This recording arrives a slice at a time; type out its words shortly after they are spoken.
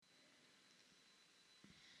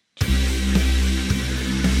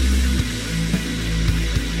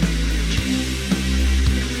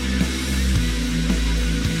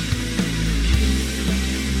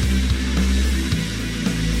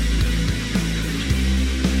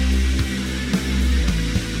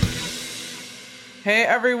Hey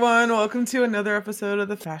everyone, welcome to another episode of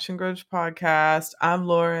the Fashion Grudge podcast. I'm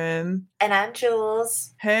Lauren. And I'm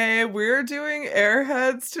Jules. Hey, we're doing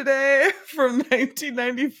Airheads today from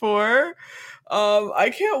 1994. I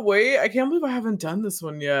can't wait. I can't believe I haven't done this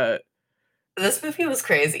one yet. This movie was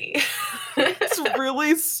crazy. It's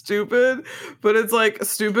really stupid, but it's like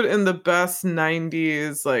stupid in the best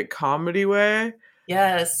 90s like comedy way.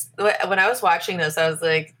 Yes. When I was watching this, I was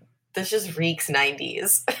like, this just reeks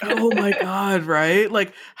 90s. Oh my God, right?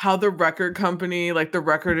 Like how the record company, like the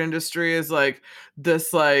record industry is like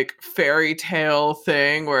this like fairy tale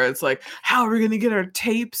thing where it's like, how are we going to get our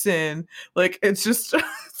tapes in? Like it's just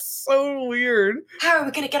so weird. How are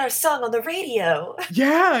we going to get our song on the radio?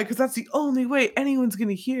 Yeah, because that's the only way anyone's going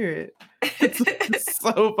to hear it. It's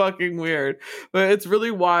so fucking weird, but it's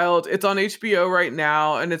really wild. It's on HBO right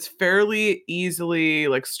now and it's fairly easily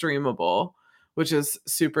like streamable, which is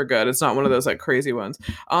super good. It's not one of those like crazy ones.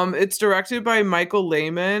 It's directed by Michael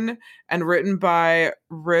Lehman and written by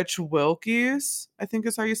Rich Wilkes, I think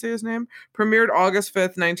is how you say his name. Premiered August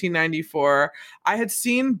 5th, 1994. I had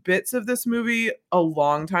seen bits of this movie a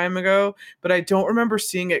long time ago, but I don't remember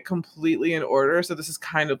seeing it completely in order. So this is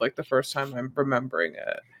kind of like the first time I'm remembering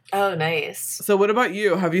it. Oh, nice. So what about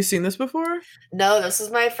you? Have you seen this before? No, this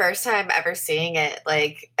was my first time ever seeing it.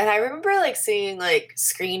 And I remember seeing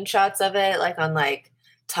screenshots of it on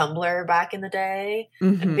Tumblr back in the day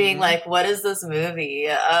and being like, what is this movie?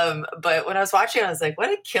 But when I was watching, I was like, what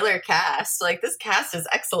a killer cast. This cast is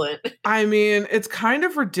excellent. I mean, it's kind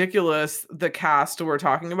of ridiculous, the cast we're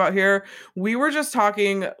talking about here. We were just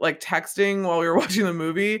talking, texting while we were watching the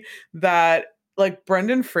movie that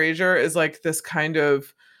Brendan Fraser is this kind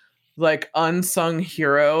of unsung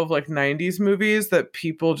hero of 90s movies that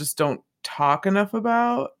people just don't talk enough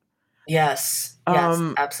about. Yes,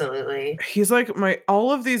 absolutely. He's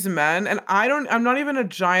all of these men, and I'm not even a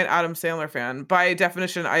giant Adam Sandler fan. By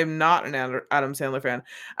definition, I am not an Adam Sandler fan.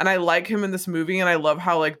 And I like him in this movie, and I love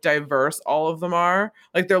how diverse all of them are.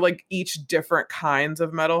 They're each different kinds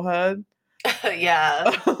of metalhead.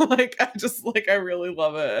 Yeah. I really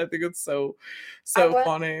love it. I think it's so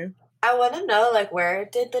funny. I want to know, where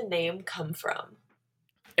did the name come from?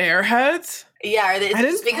 Airheads? Yeah, I didn't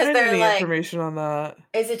just because find they're any information on that.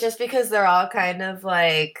 Is it just because they're all kind of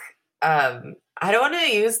I don't want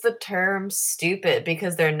to use the term stupid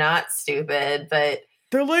because they're not stupid, but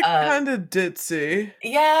they're kind of ditzy.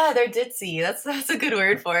 Yeah, they're ditzy. That's a good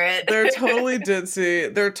word for it. They're totally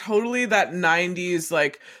ditzy. They're totally that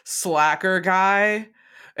 90s slacker guy.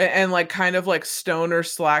 And kind of stoner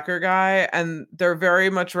slacker guy, and they're very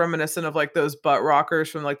much reminiscent of those butt rockers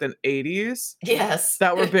from the 80s. Yes,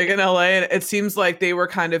 that were big in LA, and it seems like they were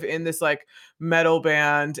kind of in this metal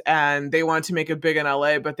band, and they wanted to make it big in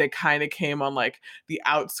LA, but they kind of came on the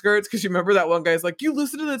outskirts. Because you remember that one guy's you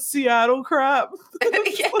listen to that Seattle crap,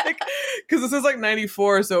 yeah. Because this is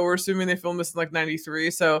 94, so we're assuming they filmed this in 93,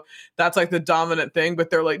 so that's the dominant thing. But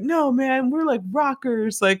they're no man, we're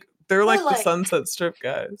rockers, they're the Sunset Strip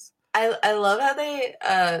guys. I love how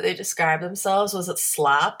they describe themselves. Was it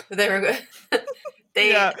slop? They were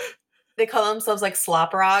they call themselves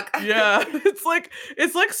slop rock. Yeah, it's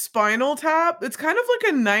like Spinal Tap. It's kind of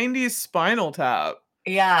like a 90s Spinal Tap.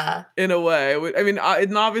 Yeah, in a way. I mean,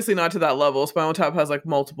 it's obviously not to that level. Spinal Tap has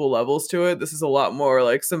multiple levels to it. This is a lot more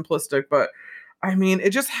simplistic, but I mean, it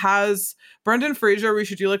just has Brendan Fraser. We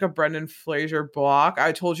should do a Brendan Fraser block.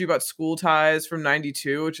 I told you about School Ties from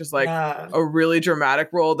 92, which is a really dramatic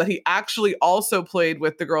role that he actually also played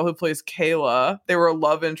with the girl who plays Kayla. They were a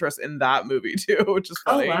love interest in that movie too, which is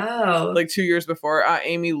funny. Oh, wow. 2 years before.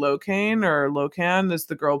 Amy Locan is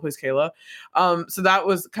the girl who plays Kayla. So that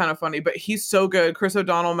was kind of funny, but he's so good. Chris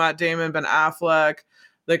O'Donnell, Matt Damon, Ben Affleck.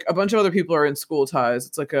 A bunch of other people are in School Ties.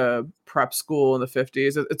 It's a prep school in the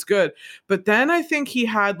 50s. It's good. But then I think he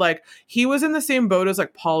had he was in the same boat as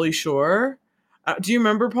Pauly Shore. Do you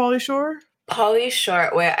remember Pauly Shore? Pauly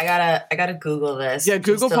Shore. Wait, I gotta Google this. Yeah,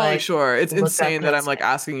 Google Pauly Shore. It's insane that I'm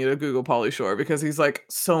asking you to Google Pauly Shore because he's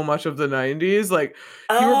so much of the 90s.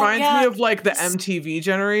 He reminds me of the MTV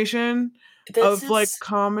generation of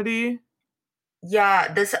comedy.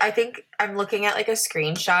 Yeah, I think I'm looking at a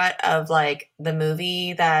screenshot of the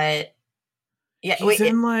movie that. Yeah, he's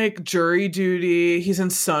in Jury Duty. He's in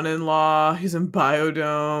Son-in-Law. He's in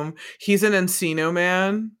Biodome. He's in Encino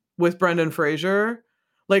Man with Brendan Fraser.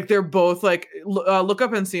 They're both look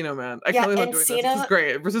up Encino Man. I can't believe I'm doing this. This is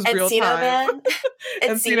great. This is real time.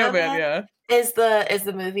 Encino Man, yeah. Is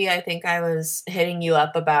the movie I think I was hitting you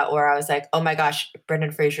up about where I was oh my gosh,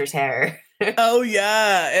 Brendan Fraser's hair. Oh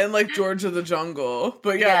yeah, and George of the Jungle.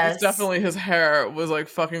 But yeah, yes. Definitely his hair was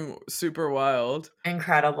fucking super wild.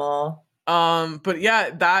 Incredible. But yeah,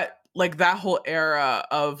 that like that whole era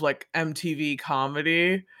of like MTV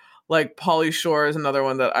comedy. Like Pauly Shore is another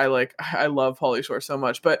one that I like. I love Pauly Shore so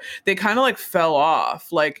much, but they kind of like fell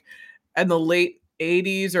off like in the late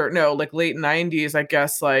 80s or no, like late 90s, I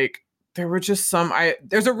guess. Like there were just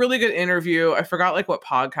there's a really good interview. I forgot like what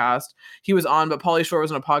podcast he was on, but Pauly Shore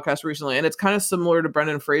was on a podcast recently, and it's kind of similar to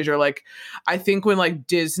Brendan Fraser. Like I think when like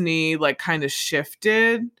Disney like kind of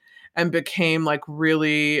shifted and became like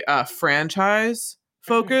really franchise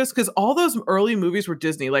focused, because all those early movies were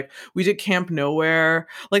Disney. Like we did Camp Nowhere,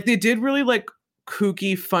 like they did really like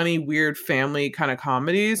kooky, funny, weird family kind of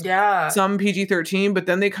comedies. Yeah. Some PG-13, but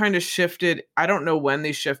then they kind of shifted. I don't know when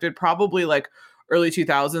they shifted, probably like early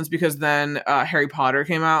 2000s, because then Harry Potter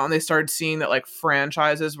came out and they started seeing that like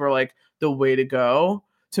franchises were like the way to go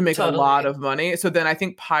to make a lot of money. So then I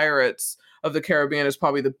think Pirates of the Caribbean is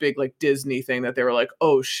probably the big like Disney thing that they were like,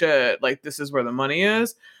 oh shit, like this is where the money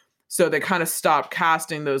is. So they kind of stopped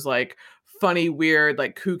casting those like funny, weird,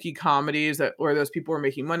 like kooky comedies that where those people were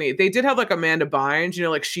making money. They did have like Amanda Bynes, you know,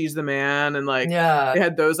 like She's the Man, and like Yeah. they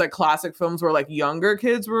had those like classic films where like younger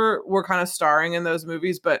kids were kind of starring in those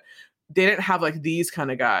movies, but they didn't have like these kind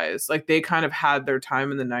of guys. Like they kind of had their time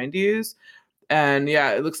in the 90s. And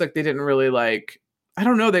yeah, it looks like they didn't really like, I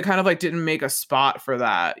don't know, they kind of like didn't make a spot for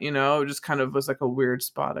that, you know? It just kind of was like a weird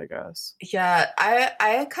spot, I guess. Yeah,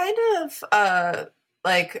 I kind of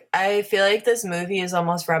like I feel like this movie is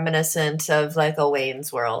almost reminiscent of like a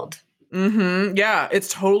Wayne's World. Yeah,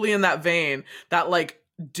 it's totally in that vein. That like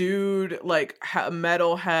dude, like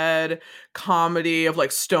metalhead comedy of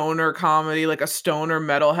like stoner comedy, like a stoner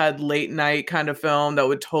metalhead late night kind of film that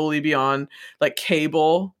would totally be on like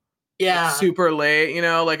cable. Like Yeah. super late, you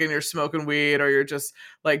know, like and you're smoking weed or you're just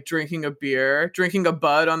like drinking a beer, drinking a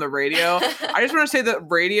bud on the radio. I just want to say that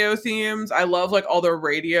radio themes, I love like all the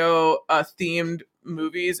radio themed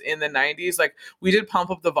movies in the 90s. Like we did Pump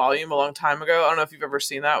Up the Volume a long time ago. I don't know if you've ever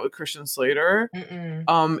seen that with Christian Slater.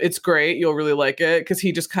 Mm-mm. It's great. You'll really like it because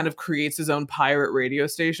he just kind of creates his own pirate radio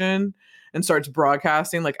station and starts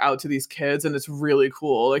broadcasting like out to these kids, and it's really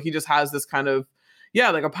cool. Like he just has this kind of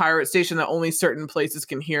like a pirate station that only certain places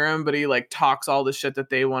can hear him, but he like talks all the shit that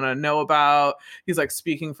they want to know about. He's like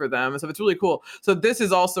speaking for them. So it's really cool. So this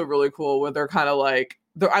is also really cool where they're kind of like,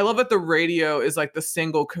 I love that the radio is like the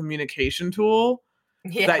single communication tool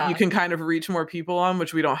that you can kind of reach more people on,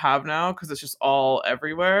 which we don't have now because it's just all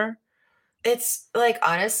everywhere. It's like,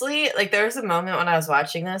 honestly, like there was a moment when I was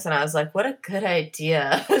watching this and I was like, what a good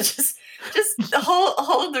idea. just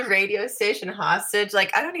hold the radio station hostage.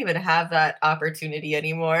 Like I don't even have that opportunity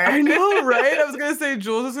anymore. I know, right? I was gonna say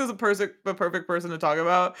Jules is the perfect person to talk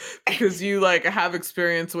about because you like have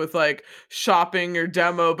experience with like shopping your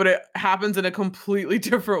demo, but it happens in a completely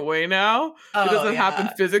different way now. It doesn't happen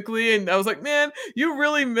physically. And I was like, man, you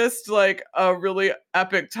really missed like a really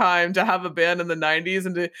epic time to have a band in the 90s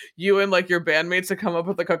and to you and like your bandmates to come up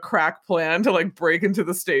with like a crack plan to like break into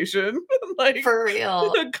the station. Like for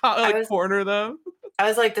real. Corner them. I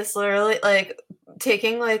was like, this literally like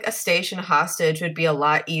taking like a station hostage would be a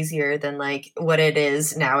lot easier than like what it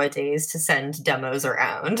is nowadays to send demos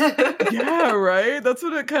around. Yeah, right? That's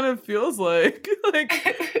what it kind of feels like. Like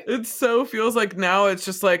it so feels like now it's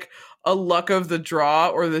just like a luck of the draw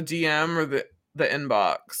or the DM or the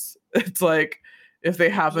inbox. It's like if they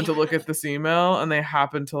happen to look at this email and they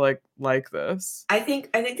happen to like this. I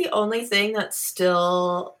think the only thing that's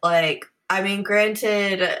still like, I mean,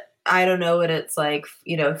 granted, I don't know what it's like,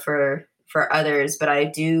 you know, for others, but I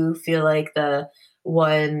do feel like the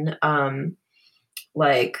one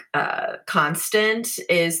constant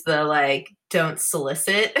is the like don't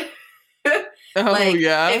solicit. Like,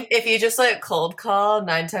 yeah. If you just like cold call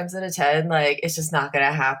 9 times out of 10, like it's just not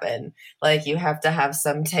gonna happen. Like you have to have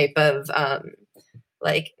some type of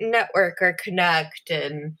like network or connect.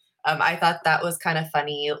 And I thought that was kind of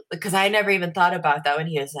funny because I never even thought about that when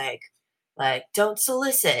he was like don't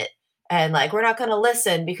solicit and like we're not going to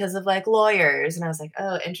listen because of like lawyers. And I was like,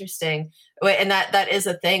 oh, interesting. Wait, and that is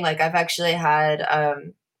a thing. Like I've actually had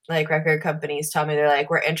like record companies tell me they're like,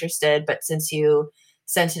 we're interested, but since you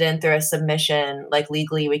sent it in through a submission, like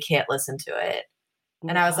legally we can't listen to it.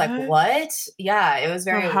 And I was like, what? Yeah, it was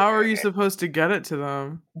very how are you supposed to get it to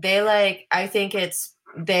them? They like, I think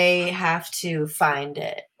they have to find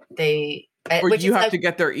it. Or you have to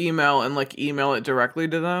get their email and like email it directly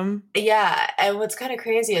to them. Yeah. And what's kind of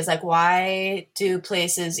crazy is like, why do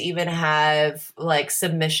places even have like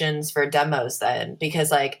submissions for demos then? Because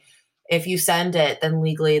like, if you send it, then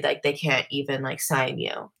legally, like they can't even like sign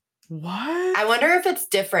you. What? I wonder if it's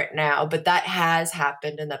different now, but that has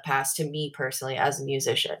happened in the past to me personally as a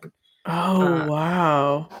musician. Oh,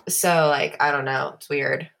 wow. So like, I don't know. It's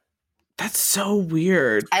weird. That's so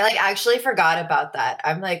weird. I like actually forgot about that.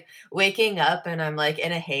 I'm like waking up and I'm like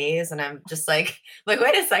in a haze and I'm just like wait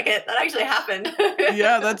a second, that actually happened.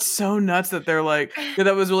 Yeah, that's so nuts that they're like, yeah,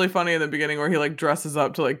 that was really funny in the beginning where he like dresses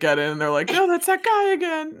up to like get in and they're like, no, that's that guy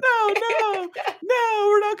again. No,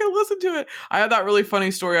 we're not gonna listen to it. I had that really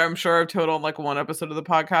funny story I'm sure I've told on like one episode of the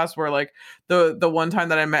podcast where like the one time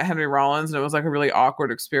that I met Henry Rollins and it was like a really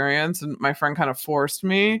awkward experience and my friend kind of forced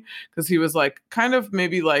me because he was like kind of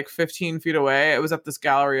maybe like 15 feet away. It was at this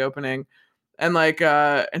gallery opening. And like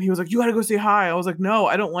and he was like, you gotta go say hi. I was like, no,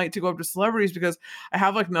 I don't like to go up to celebrities because I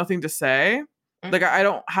have like nothing to say. Like I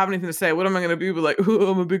don't have anything to say. What am I gonna be? But like,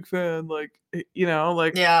 oh, I'm a big fan. Like, you know,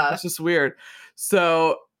 like Yeah. it's just weird.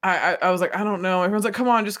 So I was like, I don't know. Everyone's like, come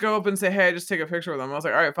on, just go up and say, hey, just take a picture with them. I was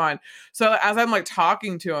like, all right, fine. So as I'm like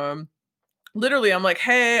talking to him, literally, I'm like,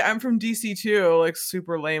 hey, I'm from DC too. Like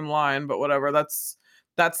super lame line, but whatever. That's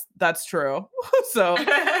true. So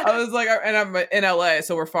I was like, and I'm in LA,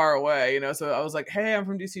 so we're far away, you know. So I was like, hey, I'm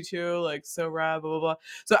from DC too, like so rad, blah blah blah.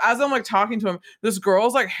 So as I'm like talking to him, this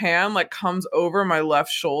girl's like hand like comes over my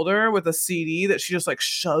left shoulder with a CD that she just like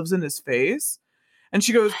shoves in his face, and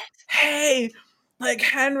she goes, hey, like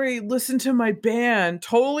Henry, listen to my band.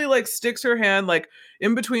 Totally like sticks her hand like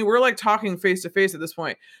in between. We're like talking face to face at this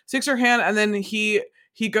point. Sticks her hand, and then he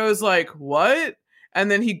goes like, what? And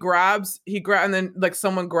then and then like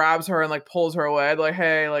someone grabs her and like pulls her away. Like,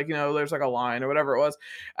 hey, like, you know, there's like a line or whatever it was.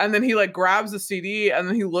 And then he like grabs the CD and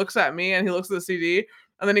then he looks at me and he looks at the CD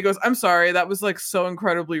and then he goes, I'm sorry, that was like so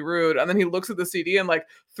incredibly rude. And then he looks at the CD and like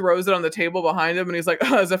throws it on the table behind him and he's like,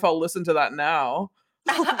 oh, as if I'll listen to that now.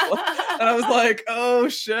 And I was like, oh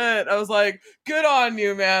shit. I was like, good on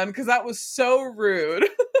you, man, because that was so rude.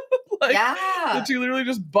 Like, yeah. that you literally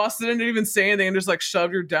just busted in, didn't even say anything, and just like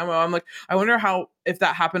shoved your demo. I'm like, I wonder if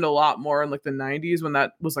that happened a lot more in like the 90s when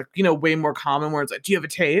that was like, you know, way more common where it's like, do you have a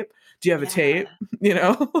tape? Do you have a tape? You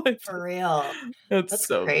know? Like, for real. That's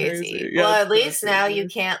so crazy. Yeah, well, at least now you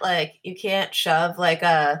can't shove like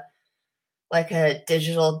a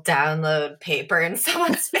digital download paper in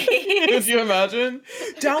someone's face. If you imagine,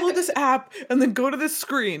 download this app and then go to this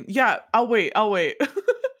screen. Yeah, I'll wait.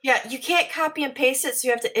 Yeah, you can't copy and paste it, so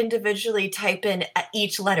you have to individually type in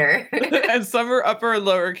each letter. And some are upper and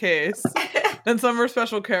lowercase, and some are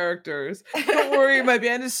special characters. Don't worry, my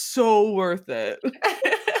band is so worth it.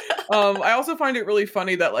 I also find it really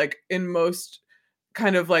funny that like in most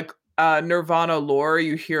kind of like Nirvana lore,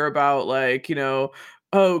 you hear about like, you know,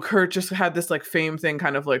 oh, Kurt just had this like fame thing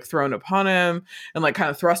kind of like thrown upon him and like kind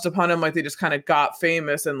of thrust upon him. Like they just kind of got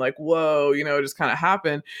famous and like, whoa, you know, it just kind of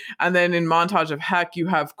happened. And then in Montage of Heck, you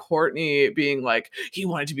have Courtney being like, he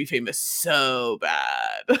wanted to be famous so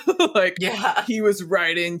bad. Like, yeah, he was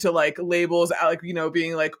writing to like labels, like, you know,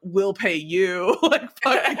 being like, we'll pay you, like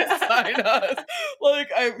fucking sign us.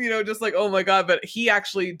 Like, I, you know, just like, oh my God. But he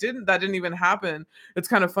actually that didn't even happen. It's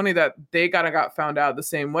kind of funny that they got found out the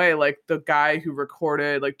same way. Like the guy who recorded,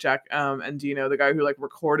 like Jack Endino, the guy who like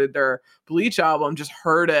recorded their Bleach album, just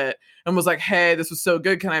heard it and was like, hey, this was so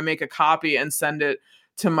good, can I make a copy and send it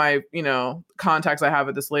to my, you know, contacts I have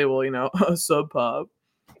at this label, you know, Sub Pop.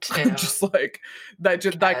 Just like that,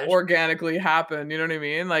 just like organically happened, you know what I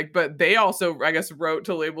mean? Like, but they also, I guess, wrote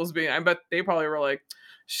to labels being, I bet they probably were like,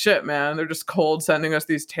 shit, man, they're just cold sending us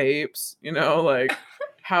these tapes, you know, like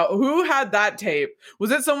who had that tape? Was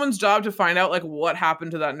it someone's job to find out like what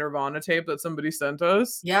happened to that Nirvana tape that somebody sent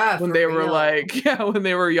us? Yeah, when they were like, yeah, when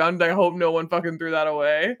they were young. I hope no one fucking threw that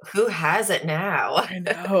away. Who has it now? I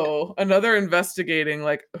know. Another investigating,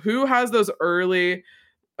 like, who has those early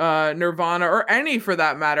Nirvana, or any for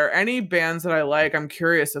that matter, any bands that I like. I'm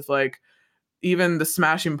curious if like even the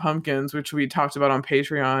Smashing Pumpkins, which we talked about on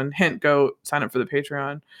Patreon, hint, go sign up for the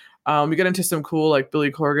Patreon. We get into some cool like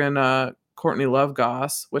Billy Corgan, Courtney Love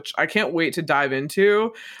goss, which I can't wait to dive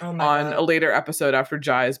into on God. A later episode after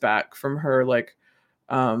Jai is back from her like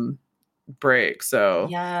break. So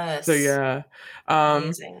yes. So yeah.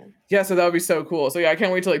 Amazing. Yeah, so that would be so cool. So yeah, I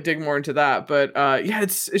can't wait to like dig more into that. But yeah,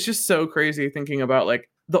 it's just so crazy thinking about like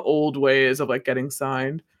the old ways of like getting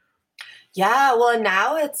signed. Yeah, well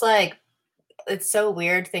now it's like it's so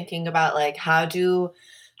weird thinking about like how do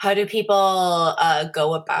people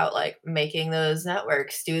go about like making those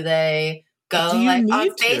networks? Do they go like on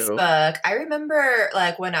Facebook? I remember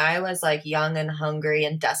like when I was like young and hungry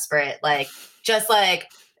and desperate, like just like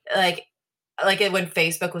when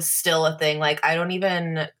Facebook was still a thing, like I don't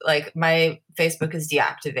even like my Facebook is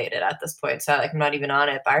deactivated at this point, so like I'm not even on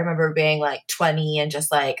it. But I remember being like 20 and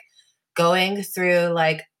just like going through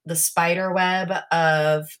like the spider web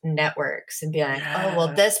of networks and be like, oh,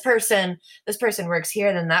 well, this person works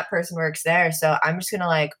here, then that person works there. So I'm just going to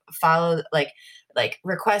like follow, like like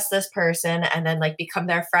request this person and then like become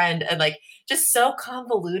their friend, and like just so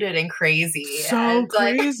convoluted and crazy. So And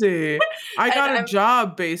like crazy. I and got a I'm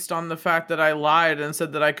job based on the fact that I lied and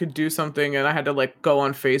said that I could do something, and I had to like go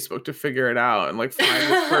on Facebook to figure it out and like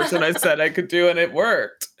find this person I said I could do, and it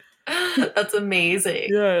worked. that's amazing.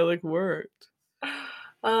 Yeah, it like worked.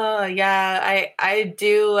 Oh yeah, I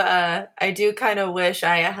do kind of wish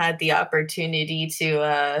I had the opportunity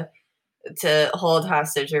to hold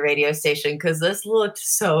hostage a radio station, because this looked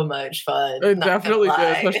so much fun. It Not gonna definitely did, lie.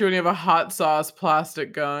 especially when you have a hot sauce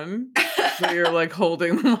plastic gun that you're like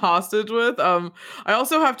holding them hostage with. I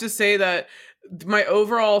also have to say that my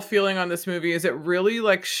overall feeling on this movie is it really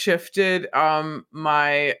like shifted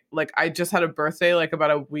my like I just had a birthday like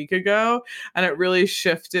about a week ago, and it really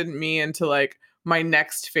shifted me into like my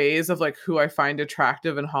next phase of like who I find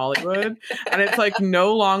attractive in Hollywood. And it's like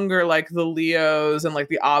no longer like the Leos and like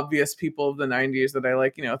the obvious people of the 90s that I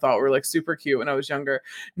like, you know, thought were like super cute when I was younger.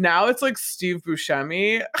 Now it's like Steve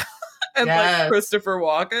Buscemi and like Yes. Christopher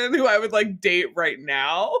Walken, who I would like date right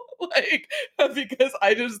now. Like, because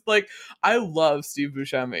I just like, I love Steve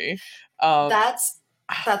Buscemi.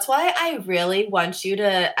 That's why I really want you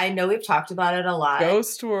to, I know we've talked about it a lot,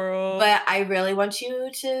 Ghost World. but I really want you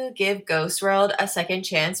to give Ghost World a second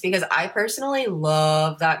chance, because I personally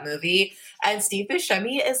love that movie. And Steve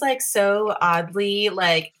Buscemi is like so oddly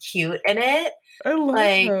like cute in it. I love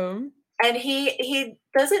Like, him. and he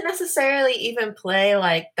doesn't necessarily even play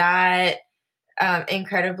like that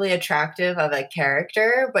incredibly attractive of a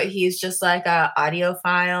character, but he's just like a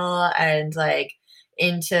audiophile and like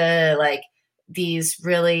into like these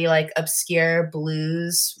really like obscure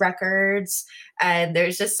blues records. And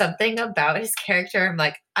there's just something about his character. I'm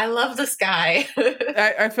like, I love this guy.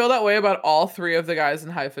 I feel that way about all three of the guys in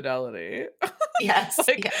High Fidelity. Yes.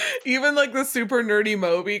 Like Yes. even like the super nerdy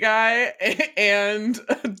Moby guy and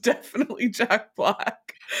definitely Jack Black.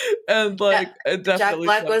 And like definitely Jack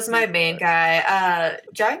Black was my Steve main Buscemi. guy.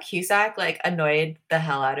 John Cusack like annoyed the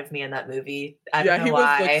hell out of me in that movie. I don't Yeah, know he was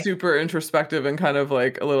like why. super introspective and kind of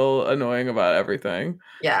like a little annoying about everything.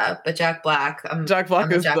 Yeah, but Jack Black, Jack Black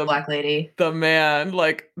I'm a is Jack Black lady. the man,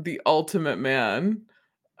 like the ultimate man.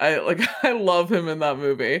 I like I love him in that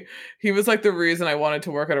movie. He was like the reason I wanted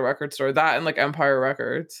to work at a record store. That and like Empire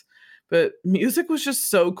Records. But music was just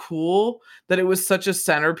so cool that it was such a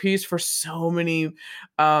centerpiece for so many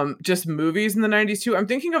just movies in the 90s too. I'm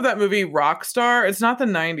thinking of that movie Rockstar. It's not the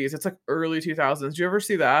 90s, it's like early 2000s. Do you ever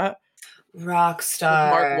see that? With Mark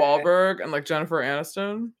Rockstar. Wahlberg and like Jennifer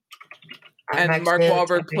Aniston. I'm And Mark actually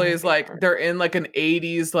Wahlberg typing it plays like down. they're in like an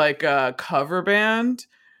 80s like cover band,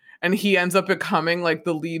 and he ends up becoming like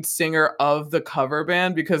the lead singer of the cover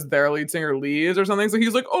band because their lead singer leaves or something. So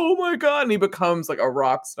he's like, "Oh my god," and he becomes like a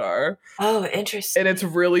rock star. Oh, And it's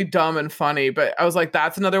interesting. really dumb and funny, but I was like,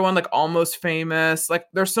 that's another one like Almost Famous. Like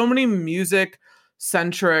there's so many music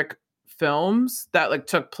centric films that like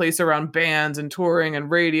took place around bands and touring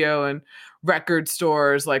and radio and record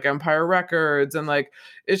stores like Empire Records, and like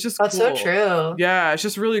it's just That's so cool. true. Yeah, it's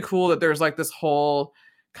just really cool that there's like this whole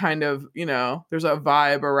kind of, you know, there's a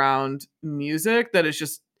vibe around music that is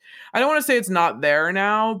just, I don't want to say it's not there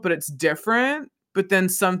now, but it's different. But then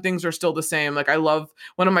some things are still the same. Like I love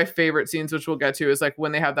one of my favorite scenes, which we'll get to, is like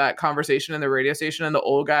when they have that conversation in the radio station and the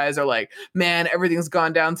old guys are like, man, everything's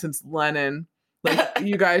gone down since Lennon. Like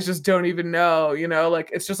you guys just don't even know, you know, like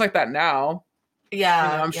it's just like that now. You know,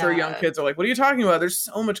 Yeah, I'm sure young yeah. kids are like, what are you talking about? There's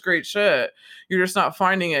so much great shit. You're just not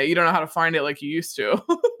finding it. You don't know how to find it like you used to.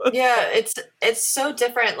 Yeah, it's so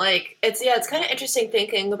different. Like it's kind of interesting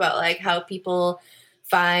thinking about like how people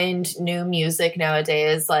find new music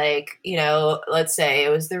nowadays. Like, you know, let's say it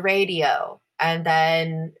was the radio, and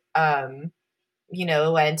then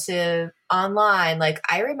went to online. Like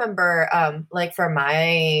I remember like for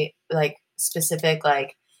my like specific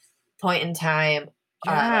like point in time,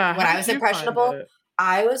 like Yeah. when How I did was you find impressionable, it?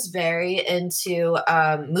 I was very into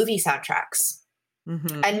movie soundtracks. Hmm.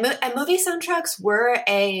 And movie soundtracks were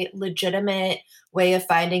a legitimate way of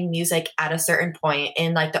finding music at a certain point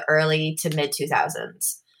in like the early to mid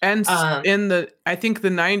 2000s. And Um, in the, I think the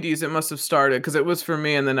 90s, it must have started because it was for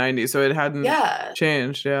me in the 90s. So it hadn't yeah,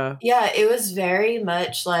 changed. Yeah. yeah, it was very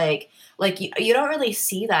much like you don't really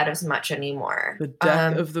see that as much anymore.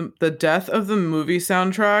 The death of the movie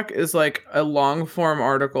soundtrack is like a long form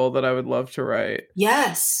article that I would love to write.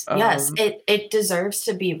 Yes, yes, Um, it deserves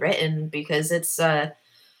to be written, because it's I'm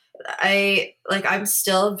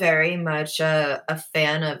still very much a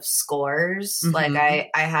fan of scores. Like mhm.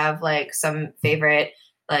 I have like some favorite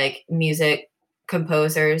like music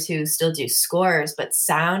composers who still do scores, but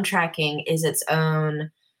soundtracking is its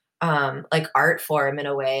own like art form in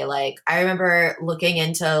a way. Like I remember looking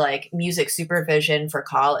into like music supervision for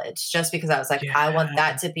college just because I was like, I want Yeah.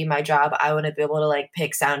 that to be my job. I want to be able to like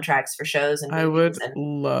pick soundtracks for shows and I movies, would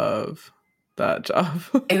and love that job.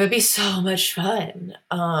 it would be so much fun.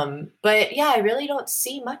 But yeah, I really don't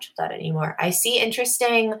see much of that anymore. I see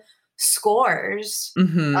interesting scores,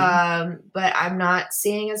 Hmm. but I'm not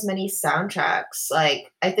seeing as many soundtracks.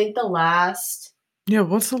 Like I think Yeah,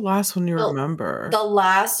 what's the last one you the remember? the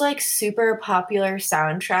last like super popular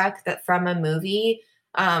soundtrack that from a movie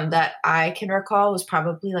that I can recall was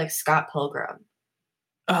probably like Scott Pilgrim.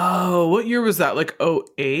 Oh, what year was that? Like oh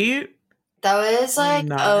eight, That was oh like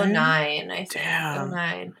oh nine. nine, I think. Oh Damn.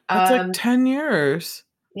 nine. That's like 10 years.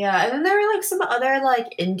 Yeah, and then there were like some other like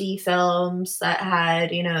indie films that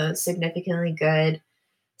had, you know, significantly good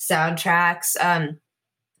soundtracks.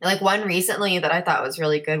 Like one recently that I thought was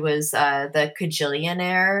really good was the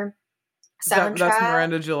Kajillionaire That's soundtrack.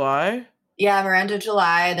 Miranda July. Yeah, Miranda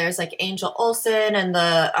July. There's like Angel Olsen, and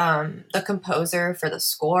the composer for the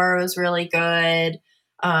score was really good.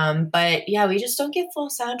 But yeah, we just don't get full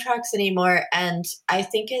soundtracks anymore, and I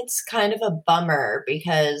think it's kind of a bummer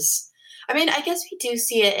because I mean, I guess we do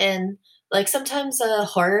see it in like sometimes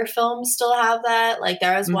horror films still have that. Like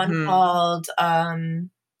there was one Hmm. called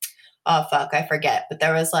oh fuck, I forget, but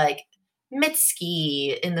there was like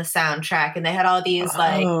Mitski in the soundtrack, and they had all these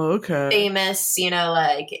like Oh, okay. famous, you know,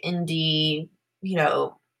 like indie, you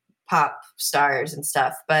know, pop stars and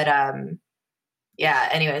stuff. But yeah,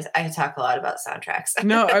 anyways, I could talk a lot about soundtracks.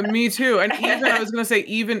 No, me too. And even I was gonna say,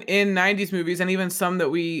 even in 90s movies, and even some that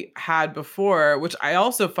we had before, which I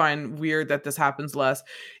also find weird that this happens less.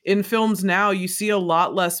 In films now, you see a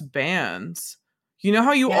lot less bands. You know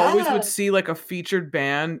how you always would Yeah, see like a featured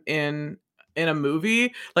band in a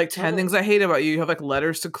movie? Like 10 totally. Things I Hate About You, you have like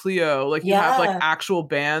Letters to Cleo, like you have like Yeah. actual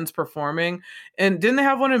bands performing. And didn't they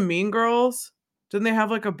have one in Mean Girls? Didn't they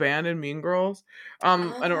have like a band in Mean Girls? I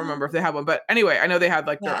don't remember if they had one, but anyway, I know they had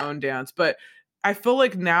like their Yeah. own dance, but I feel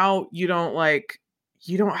like now you don't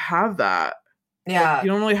have that. Like you Yeah.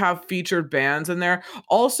 don't really have featured bands in there.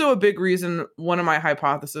 Also, a big reason, one of my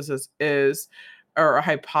hypotheses is or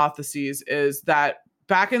hypotheses is that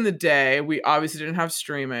back in the day, we obviously didn't have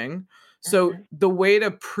streaming. So Mhm. the way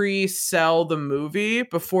to pre-sell the movie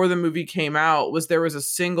before the movie came out was there was a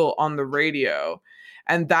single on the radio.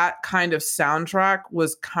 And that kind of soundtrack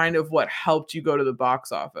was kind of what helped you go to the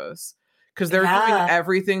box office because they're doing Yeah.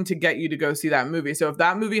 everything to get you to go see that movie. So if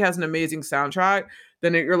that movie has an amazing soundtrack,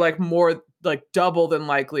 then you're like more like double than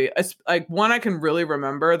likely. It's like one I can really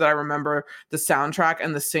remember that I remember the soundtrack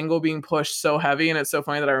and the single being pushed so heavy, and it's so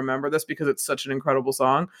funny that I remember this because it's such an incredible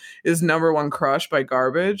song. Is Number One Crush by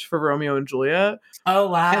Garbage for Romeo and Juliet. Oh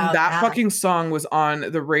And wow. that Yeah. fucking song was on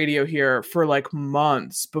the radio here for like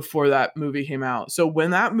months before that movie came out. So when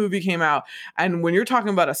that movie came out, and when you're talking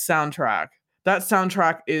about a soundtrack, that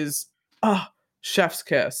soundtrack is chef's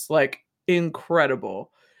kiss, like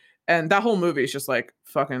incredible. And that whole movie is just like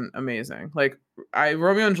fucking amazing. Like I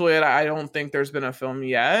Romeo and Juliet, I don't think there's been a film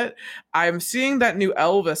yet. I'm seeing that new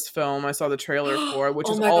Elvis film I saw the trailer for, which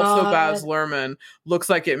Oh is my also Baz god. Luhrmann. Looks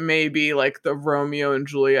like it may be like the Romeo and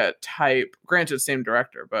Juliet type. Granted, same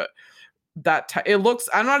director, but it looks.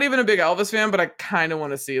 I'm not even a big Elvis fan, but I kind of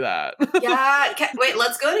want to see that. Yeah. Wait,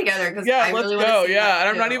 let's go together because Yeah, I let's really want to go. see that Yeah, and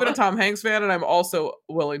I'm not even a too. Tom Hanks fan, and I'm also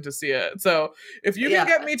willing to see it. So if you can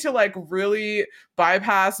Yeah. get me to like really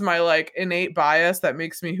bypass my like innate bias that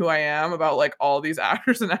makes me who I am about like all these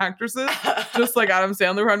actors and actresses, just like Adam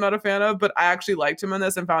Sandler, who I'm not a fan of, but I actually liked him in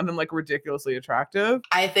this and found him like ridiculously attractive.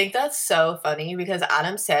 I think that's so funny because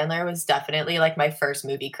Adam Sandler was definitely like my first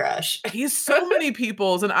movie crush. He's so many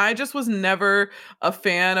people's, and I just was never a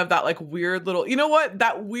fan of that like weird little, you know what?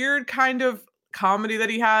 That weird kind of comedy that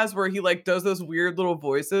he has where he like does those weird little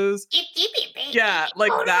voices. Yeah,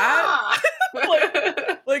 like that.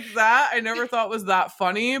 like like that I never thought was that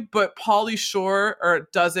funny, but Pauly Shore or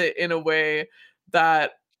does it in a way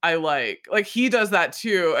that I like he does that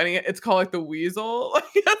too, and it's called like the Weasel. Like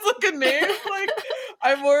he has like a name. Like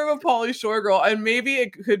I'm more of a Pauly Shore girl, and maybe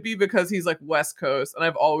it could be because he's like West Coast, and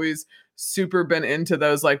I've always super been into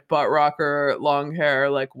those like butt rocker, long hair,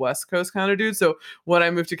 like West Coast kind of dude. So when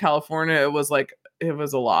I moved to California, it was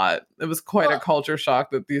a lot. It was quite a Well, culture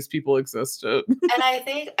shock that these people existed. and I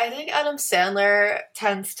think Adam Sandler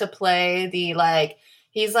tends to play the like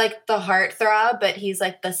he's like the heartthrob, but he's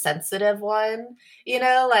like the sensitive one. You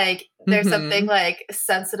know, like there's something Hmm. like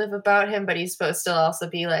sensitive about him, but he's supposed to also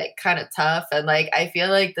be like kind of tough. And like I feel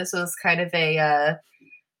like this was kind of a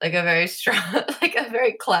like a very strong, like a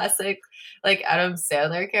very classic like Adam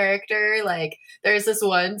Sandler character. Like there's this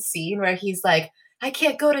one scene where he's like I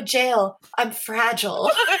can't go to jail. I'm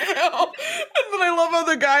fragile. I know. And then I love how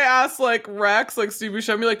the guy asks like Rex, like Steve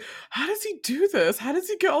Buscemi, like, how does he do this? How does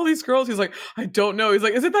he get all these girls? He's like, I don't know. He's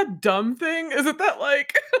like, is it that dumb thing? Is it that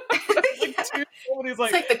like, like Yeah. he's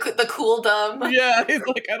like, It's like the cool dumb. yeah, he's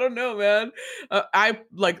like, I don't know, man. I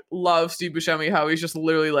like love Steve Buscemi, how he's just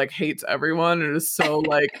literally like hates everyone and is so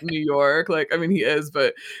like New York. Like, I mean, he is,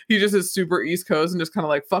 but he just is super East Coast and just kind of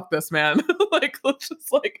like, fuck this, man. Like, let's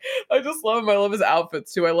just like, I just love him. I love his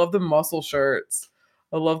outfits too. I love the muscle shirts.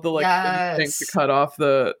 I love the like thing to cut off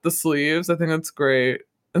the sleeves. I think that's great.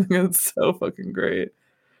 I think that's so fucking great.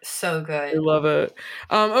 So good. I love it.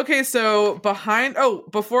 Okay, so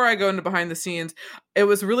before I go into behind the scenes, it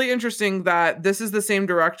was really interesting that this is the same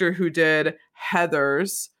director who did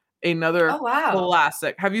Heathers, another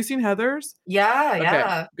classic. Have you seen Heathers? Yeah, okay,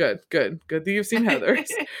 yeah. Good that you've seen Heathers.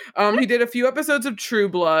 He did a few episodes of True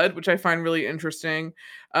Blood, which I find really interesting.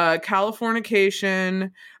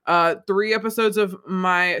 Californication, 3 episodes of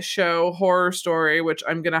my show Horror Story, which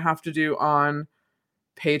I'm gonna have to do on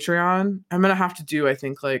Patreon. I'm gonna have to do, I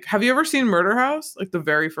think, like, have you ever seen Murder House? Like the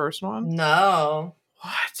very first one? No.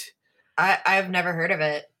 What? I've never heard of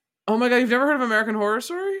it. Oh my god, you've never heard of American Horror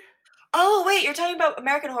Story? Oh wait, you're talking about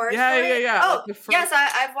American Horror Story? Yeah. Oh, like yes,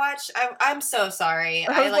 I've watched. I'm so sorry.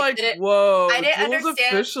 I was like whoa. I didn't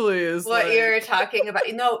understand officially is what like... you were talking about.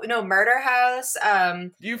 No, Murder House.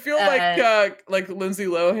 You feel like Lindsay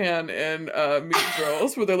Lohan in Mean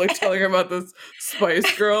Girls, where they're like telling her about this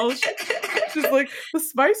Spice Girls. She's like, the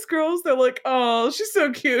Spice Girls. They're like, oh, she's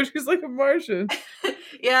so cute. She's like a Martian.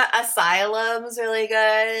 Yeah, Asylum's really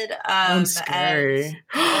good. Scary.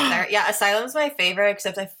 Yeah, Asylum's my favorite,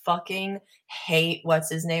 except I fucking hate what's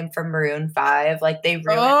his name from Maroon 5. Like they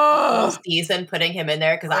ruined the whole season putting him in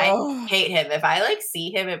there because I hate him. If I like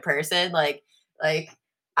see him in person, like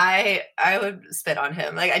I would spit on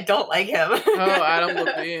him. Like I don't like him. Oh, Adam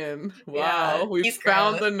Levine. Wow. Yeah, we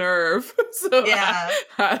found the nerve. So yeah.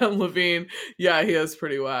 Adam Levine. Yeah, he is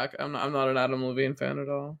pretty whack. I'm not an Adam Levine fan at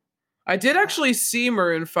all. I did actually see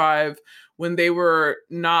Maroon 5 when they were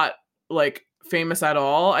not like famous at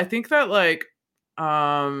all. I think that like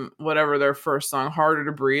whatever their first song, Harder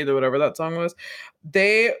to Breathe or whatever that song was,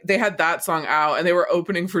 they had that song out and they were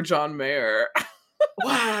opening for John Mayer.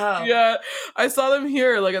 Wow. Yeah. I saw them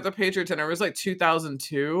here like at the Patriot Center. It was like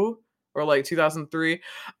 2002 or like 2003.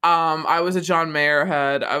 I was a John Mayer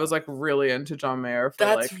head. I was like really into John Mayer for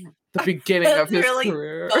like the beginning of his really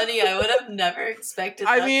career. Funny. I would have never expected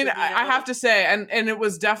that. I mean, I have to say, and it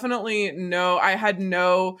was definitely I had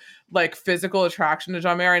no like physical attraction to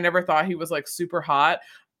John Mayer. I never thought he was like super hot.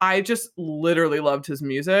 I just literally loved his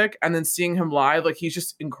music. And then seeing him live, like he's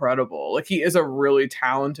just incredible. Like he is a really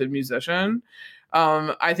talented musician.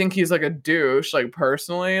 I think he's like a douche, like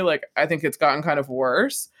personally. Like I think it's gotten kind of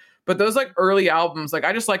worse. But those like early albums, like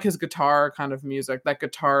I just like his guitar kind of music, that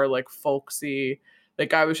guitar like folksy.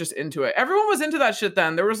 Like I was just into it. Everyone was into that shit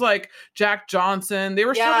then. There was like Jack Johnson. They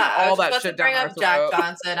were shoving all that shit down our throat. Jack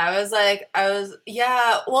Johnson. I was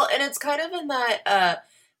well, and it's kind of in that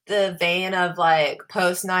the vein of like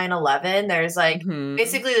post 9/11. There's like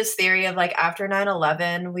basically this theory of like after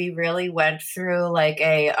 9/11, we really went through like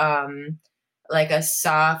a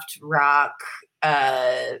soft rock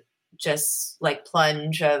just like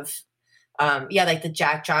plunge of like the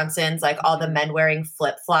Jack Johnsons, like all the men wearing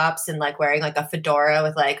flip-flops and like wearing like a fedora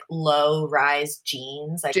with like low-rise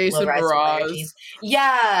jeans, like Jason low-rise jeans.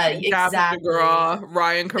 Yeah, exactly. McGraw,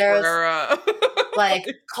 Ryan Cabrera. Like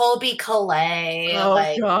Colby Calais. Oh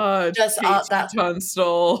like, god. Just all that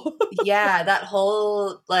Tunstall. Yeah, that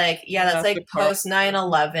whole like that's like post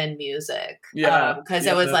 9/11 music. Yeah. Because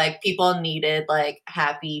it was like people needed like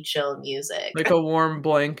happy, chill music. Like a warm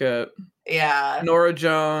blanket. Yeah. Norah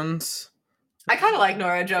Jones. I kind of like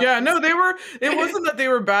Norah Jones. Yeah, no, it wasn't that they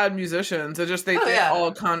were bad musicians. It just they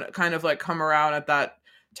all kind of like come around at that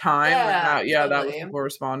time. Yeah, that was people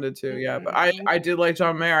responded to. Yeah, but I did like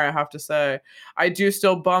John Mayer, I have to say. I do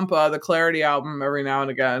still bump the Clarity album every now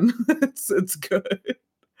and again. it's good.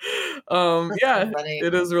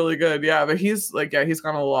 It is really good. Yeah, but he's like, he's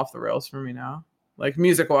gone a little off the rails for me now. Like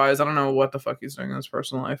music wise, I don't know what the fuck he's doing in his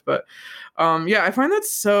personal life, but I find that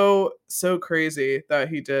so crazy that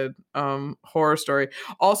he did Horror Story.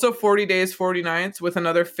 Also 40 Days, 40 Nights with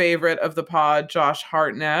another favorite of the pod, Josh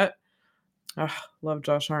Hartnett. Love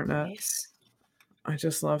Josh Hartnett. Nice. I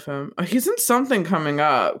just love him. He's in something coming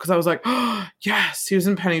up because I was like, oh yes, he was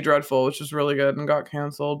in Penny Dreadful, which was really good and got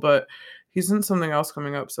canceled, but he's in something else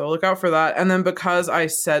coming up, so look out for that. And then Because I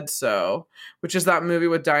Said So, which is that movie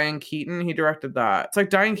with Diane Keaton. He directed that. It's like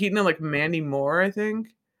Diane Keaton and like Mandy Moore, I think.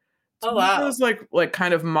 It's wow. those like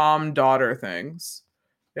kind of mom-daughter things.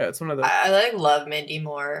 Yeah, it's one of those. I like love Mindy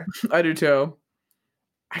Moore. I do too.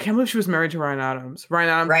 I can't believe she was married to Ryan Adams. Ryan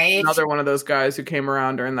Adams, Right? another one of those guys who came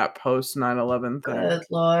around during that post 9/11 thing. Good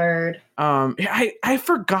Lord. I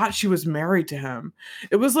forgot she was married to him.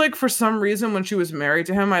 It was like for some reason when she was married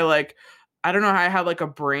to him, I don't know how I had like a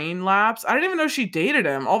brain lapse. I didn't even know she dated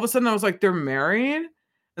him. All of a sudden I was like, they're married?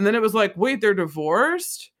 And then it was like, wait, they're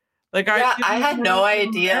divorced? Like Yeah, I I had didn't no know they were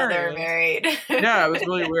idea they were married. Yeah, it was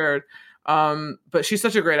really weird. But she's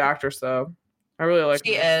such a great actress though. I really like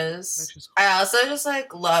She her. is. She's I also just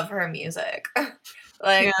like love her music.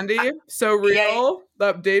 Like Candy, So Real, yeah,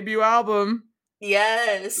 that debut album.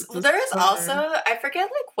 yes. It's There was a also stunner. I forget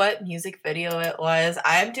like what music video it was.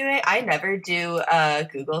 I never do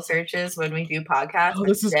Google searches when we do podcasts, Oh, but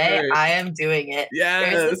this is today great. I am doing it.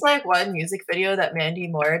 There's Yes. this like one music video that Mandy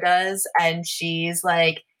Moore does, and she's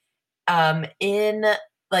like in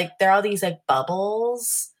like there are all these like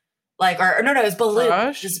bubbles. Like or no, it's balloons.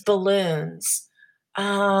 Crush? Just balloons.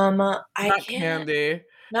 I Not can't. Candy.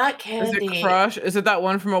 Not Is it Candy. Crush? Is it that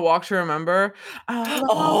one from A Walk to Remember? I'll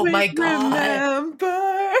Oh always my god.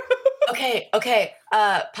 remember. Okay.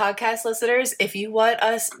 Podcast listeners, if you want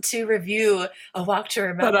us to review A Walk to Shut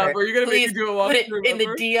up. Remember, Are you gonna make me please do A Walk put to it in the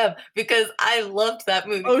Remember? DM because I loved that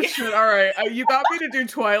movie. Oh shit! All right, you got me to do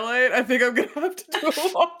Twilight. I think I'm gonna have to do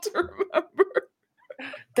A Walk to Remember.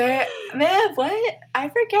 Man, what? I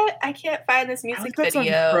forget. I can't find this I music like that song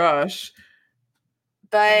video. Crush.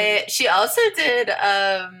 But she also did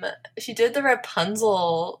the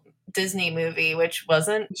Rapunzel Disney movie, which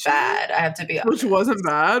wasn't bad, I have to be honest. Which wasn't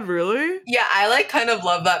bad, really? Yeah, I like kind of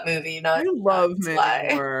love that movie. I love Not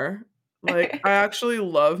Mandy Moore. Like, I actually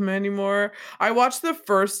love Mandy Moore. I watched the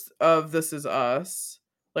first of This Is Us,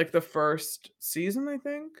 like the first season, I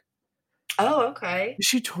think. Oh, okay. Is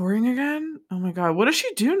she touring again? Oh my god, what does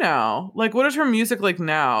she do now? Like, what is her music like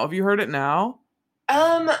now? Have you heard it now?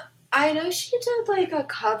 I know she did like a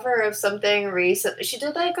cover of something recent. She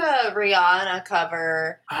did like a Rihanna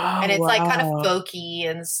cover, and Oh it's like kind of wow. folky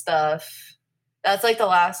and stuff. That's like the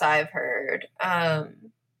last I've heard. Oh,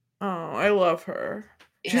 I love her.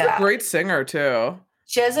 She's a Yeah, great singer too.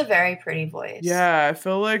 she has a very pretty voice. Yeah, I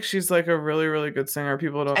feel like she's like a really, really good singer.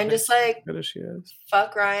 People don't And think just she's as like good as she is.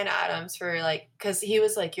 fuck Ryan Adams for like because he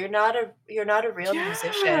was like you're not a real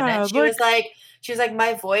musician, Yeah, and she was like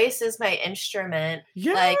my voice is my instrument,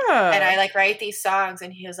 like, and I yeah. like write these songs,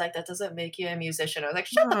 and he was like that doesn't make you a musician. I was like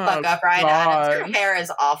shut the Oh fuck up, Ryan Adams, your god. hair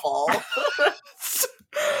is awful.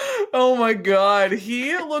 Oh my god.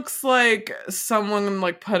 He looks like someone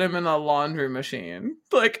like put him in a laundry machine.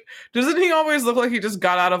 Like, doesn't he always look like he just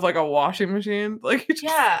got out of like a washing machine? Like he just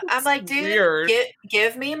Yeah, I'm looks like dude, weird.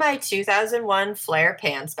 give me my 2001 flare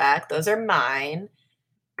pants back, those are mine.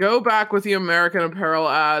 Go back with the American Apparel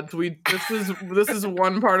ads. This is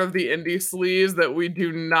one part of the indie sleaze that we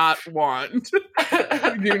do not want.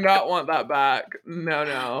 We do not want that back.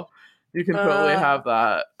 No. You can totally have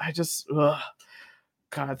that.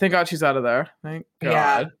 God, thank God she's out of there. Thank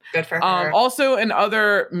Yeah, God. good for her. Also, in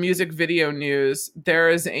other music video news, there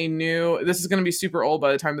is a new. This is going to be super old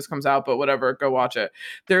by the time this comes out, but whatever, go watch it.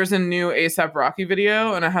 There's a new ASAP Rocky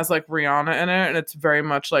video, and it has like Rihanna in it, and it's very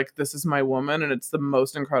much like "This Is My Woman," and it's the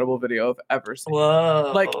most incredible video I've ever seen.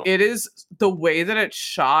 Whoa. Like it is the way that it's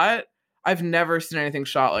shot. I've never seen anything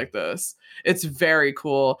shot like this. It's very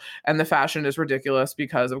cool, and the fashion is ridiculous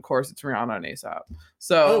because, of course, it's Rihanna and ASAP.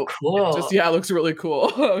 So, cool. it looks really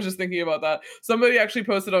cool. I was just thinking about that. Somebody actually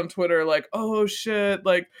posted on Twitter, like, "Oh shit,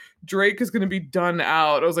 like Drake is gonna be done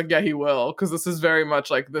out." I was like, "Yeah, he will," because this is very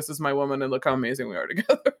much like "This Is My Woman," and look how amazing we are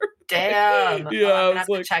together. Damn. Yeah, I'm I gonna was have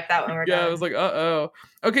like, to check that when we're yeah, done. I was like, uh-oh.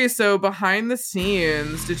 Okay, so behind the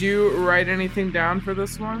scenes, did you write anything down for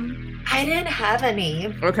this one? I didn't have any.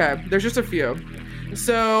 Okay, there's just a few.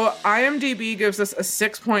 So IMDb gives us a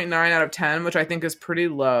 6.9 out of 10, which I think is pretty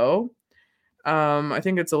low. I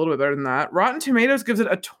think it's a little bit better than that. Rotten Tomatoes gives it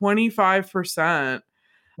a 25%.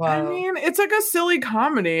 Wow. I mean, it's like a silly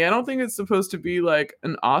comedy. I don't think it's supposed to be like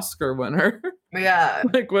an Oscar winner. Yeah.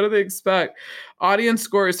 Like, what do they expect? Audience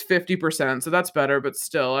score is 50%, so that's better, but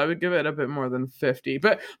still, I would give it a bit more than 50.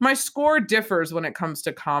 But my score differs when it comes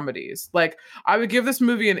to comedies. Like, I would give this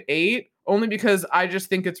movie an 8, only because I just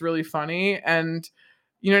think it's really funny, and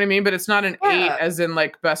you know what I mean? But it's not an 8 as in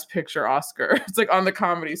like Best Picture Oscar. It's like on the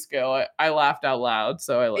comedy scale. I laughed out loud,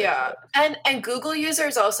 so I like it. And Google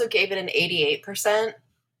users also gave it an 88%.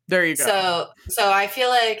 There you go. So I feel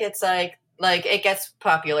like it's like it gets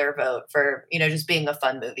popular vote for, just being a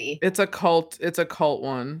fun movie. It's a cult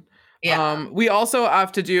one. Yeah. We also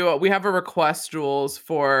have to we have a request, Jules,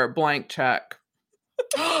 for Blank Check.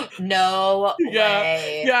 No Yeah.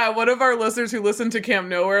 way. Yeah. One of our listeners who listened to Camp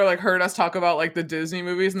Nowhere like heard us talk about like the Disney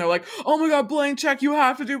movies and they're like, oh my God, Blank Check, you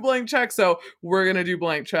have to do Blank Check. So we're gonna do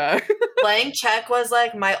Blank Check. Blank Check was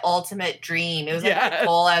like my ultimate dream. It was like my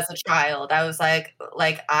goal as a child. I was like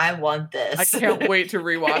I want this. I can't wait to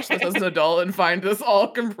rewatch this as an adult and find this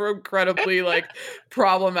all incredibly like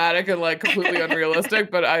problematic and like completely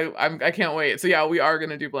unrealistic. But I can't wait. So yeah, we are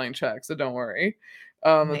gonna do Blank Check. So don't worry.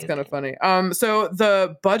 That's kind of funny. So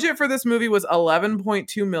the budget for this movie was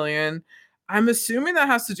 11.2 million. I'm assuming that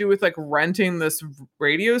has to do with like renting this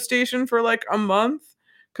radio station for like a month.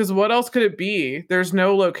 Because what else could it be? There's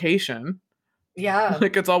no location. Yeah.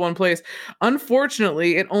 Like it's all one place.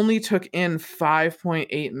 Unfortunately, it only took in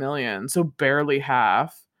 5.8 million, so barely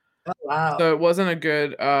half. Oh, wow. So it wasn't a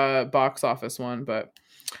good box office one, but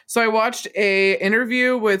so I watched a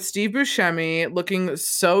interview with Steve Buscemi looking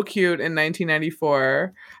so cute in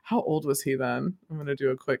 1994. How old was he then? I'm going to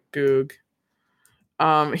do a quick goog.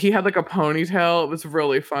 He had like a ponytail. It was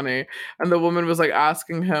really funny. And the woman was like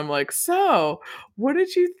asking him like, "So, what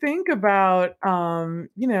did you think about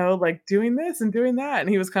like doing this and doing that?" And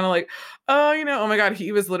he was kind of like, "Oh, oh my God,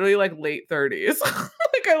 he was literally like late 30s."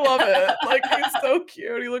 Like I love it. Like he's so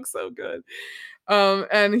cute. He looks so good.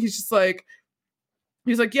 And he's like,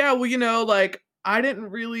 "Yeah, well, like I didn't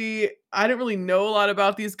really know a lot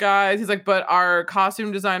about these guys." He's like, "But our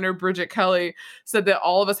costume designer, Bridget Kelly, said that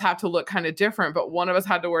all of us have to look kind of different, but one of us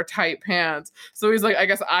had to wear tight pants." So he's like, "I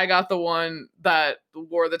guess I got the one that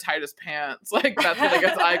wore the tightest pants." Like, that's what I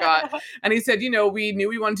guess I got. And he said, we knew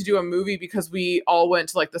we wanted to do a movie because we all went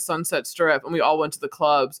to like the Sunset Strip and we all went to the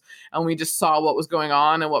clubs and we just saw what was going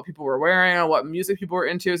on and what people were wearing and what music people were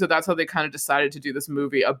into. So that's how they kind of decided to do this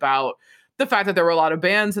movie about the fact that there were a lot of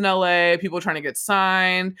bands in LA, people trying to get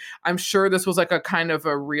signed. I'm sure this was like a kind of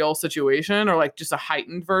a real situation or like just a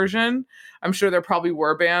heightened version. I'm sure there probably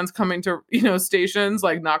were bands coming to, stations,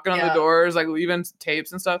 like knocking on the doors, like leaving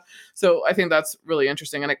tapes and stuff. So I think that's really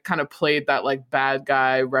interesting. And it kind of played that like bad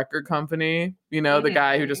guy record company, the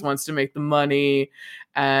guy who just wants to make the money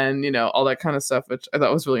and, all that kind of stuff, which I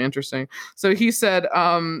thought was really interesting. So he said,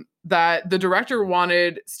 that the director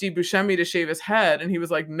wanted Steve Buscemi to shave his head. And he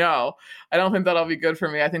was like, "No, I don't think that'll be good for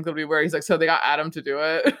me. I think that'll be weird." He's like, so they got Adam to do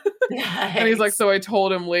it. Nice. And he's like, so I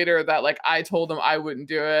told him later that like, I told him I wouldn't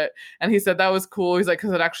do it. And he said that was cool. He's like,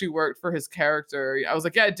 because it actually worked for his character. I was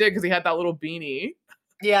like, yeah, it did. Because he had that little beanie.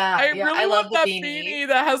 Yeah. I really love that beanie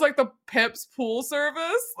that has like the Pips pool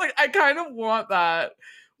service. Like, I kind of want that.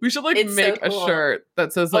 We should like make a shirt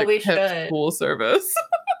that says like Pips pool service.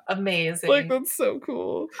 Amazing. Like, that's so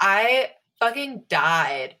cool. I fucking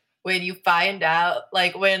died when you find out,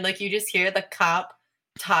 like, when like you just hear the cop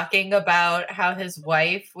talking about how his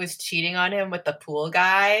wife was cheating on him with the pool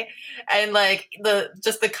guy, and like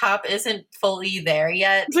the cop isn't fully there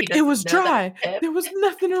yet. It's like, it was dry. There was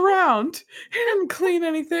nothing around. He didn't clean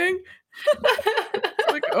anything.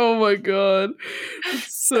 Like, oh my God,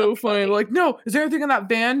 it's so funny. Like, no, is there anything in that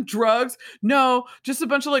van? Drugs? No, just a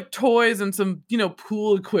bunch of like toys and some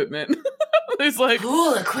pool equipment. There's like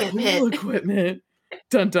pool equipment.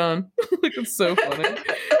 Dun dun. Like, it's so funny.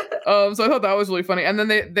 So I thought that was really funny. And then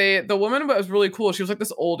the woman was really cool. She was like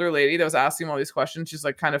this older lady that was asking all these questions. She's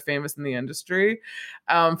like kind of famous in the industry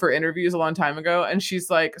for interviews a long time ago. And she's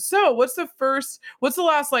like, so what's the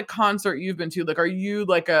last like concert you've been to? Like, are you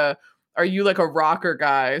like a rocker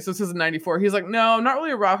guy? So this is in 94. He's like, no, I'm not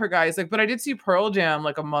really a rocker guy. He's like, but I did see Pearl Jam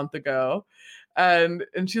like a month ago. And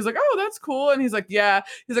she's like, oh, that's cool. And he's like, yeah.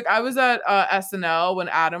 He's like, I was at SNL when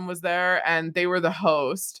Adam was there and they were the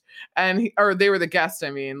host or they were the guest.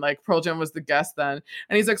 I mean, like Pearl Jam was the guest then.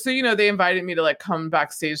 And he's like, so, they invited me to like come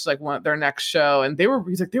backstage to like their next show. And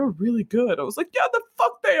he's like, they were really good. I was like, yeah, the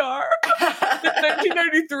fuck they are. In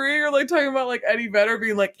 1993, you're like talking about like Eddie Vedder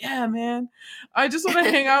being like, yeah, man, I just want to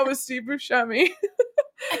hang out with Steve Buscemi.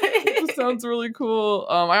 This sounds really cool.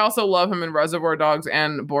 I also love him in Reservoir Dogs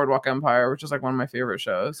and Boardwalk Empire, which is like one of my favorate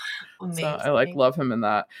shows. Amazing. So I like love him in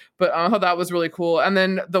that. But I thought that was really cool. And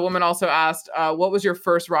then the woman also asked, what was your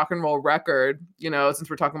first rock and roll record? Since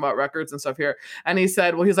we're talking about records and stuff here. And he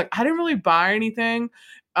said, well, he's like, I didn't really buy anything.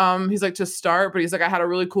 He's like, to start, but he's like, I had a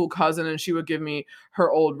really cool cousin and she would give me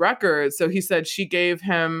her old records. So he said she gave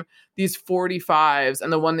him these 45s,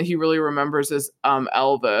 and the one that he really remembers is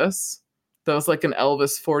Elvis. That was like an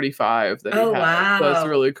Elvis 45 that he had. Wow. That's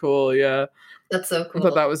really cool. Yeah. That's so cool. I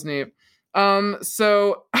thought that was neat.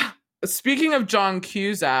 So speaking of John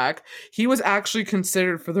Cusack, he was actually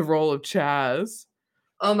considered for the role of Chaz.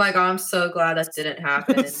 Oh my god, I'm so glad that didn't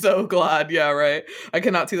happen. So glad. Yeah, right. I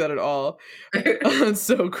cannot see that at all. It's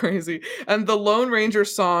so crazy. And the Lone Ranger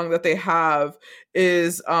song that they have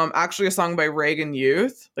is actually a song by Reagan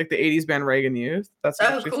Youth, like the 80s band Reagan Youth. That's who Oh,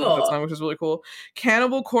 actually sung that cool. song, which is really cool.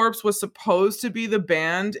 Cannibal Corpse was supposed to be the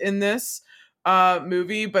band in this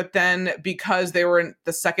movie, but then because they were in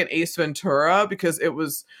the second Ace Ventura, because it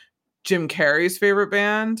was Jim Carrey's favorite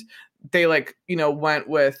band, they like, went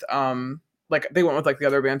with like the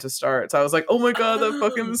other band to start. So I was like, oh my god, that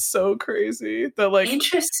fucking Oh, is so crazy. That like it's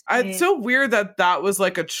interesting. so weird that that was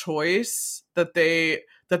like a choice that they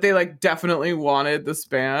like definitely wanted this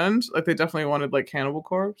band. Like they definitely wanted like Cannibal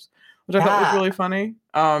Corpse, which I thought was Yeah. really funny.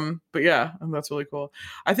 But yeah, and that's really cool.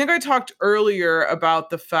 I think I talked earlier about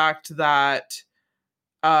the fact that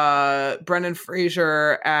Brendan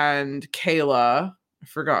Fraser and Kayla, I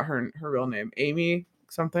forgot her real name, Amy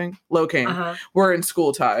something, Loking, Uh-huh. were in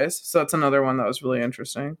School Ties. So that's another one that was really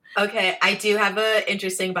interesting. Okay, I do have a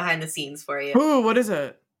interesting behind the scenes for you. Ooh, what is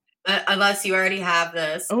it? Unless you already have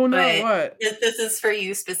this, Oh no, but what? this is for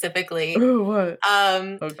you specifically. Ooh, what?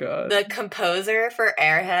 Um, Oh god. the composer for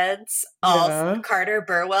Airheads, also Yeah. Carter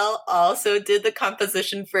Burwell, also did the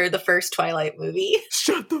composition for the first Twilight movie.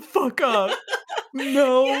 Shut the fuck up.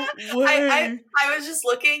 No Yeah, way. I was just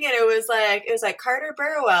looking and it was like Carter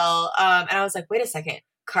Burwell, and I was like, wait a second,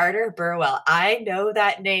 Carter Burwell. I know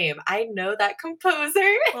that name. I know that composer.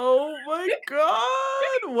 Oh my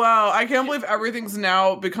god. Wow. I can't believe everything's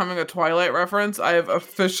now becoming a Twilight reference. I have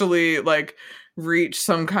officially like reached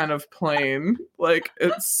some kind of plane. Like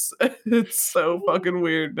it's so fucking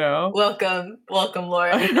weird now. Welcome,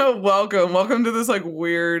 Laura. I know, welcome to this like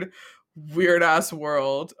weird ass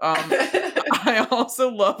world. I also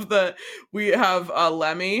love that we have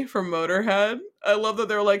Lemmy from Motorhead. I love that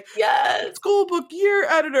they're like, Yes. school book year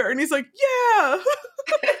editor, and he's like, yeah.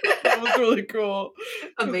 That was really cool.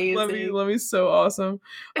 Amazing. Lemmy's so awesome.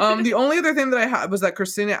 The only other thing that I had was that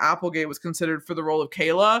Christina Applegate was considered for the role of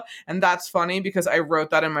Kayla, and that's funny because I wrote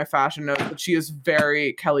that in my fashion notes, but she is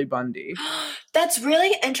very Kelly Bundy. That's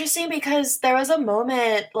really interesting because there was a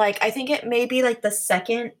moment, like I think it may be like the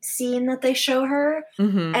second scene that they show her,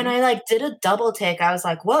 Mm-hmm. and I like did a double take. I was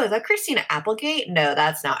like, "Whoa, is that Christina Applegate? No,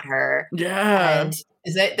 that's not her." Yeah. And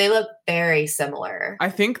they look very similar. I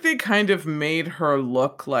think they kind of made her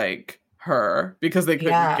look like her because they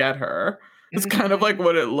couldn't Yeah. get her. It's kind of like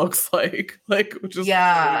what it looks like, which is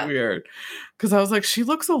Yeah. really weird. Because I was like, she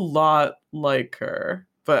looks a lot like her,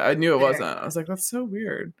 but I knew it Fair. wasn't. I was like, that's so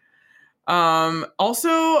weird.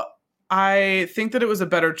 Also, I think that it was a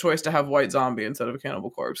better choice to have White Zombie instead of Cannibal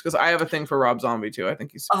Corpse because I have a thing for Rob Zombie too. I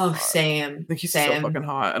think he's Oh, hot. same. I think he's same. so fucking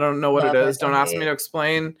hot. I don't know what Love it White is. Don't ask me Zombie. to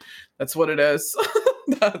explain. That's what it is.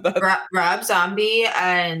 Rob Zombie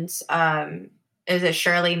and is it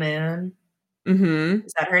Shirley Moon? Mm-hmm.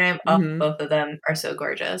 Is that her name? Mhm. Oh, both of them are so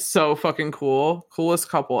gorgeous. So fucking cool. Coolest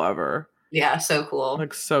couple ever. Yeah, so cool.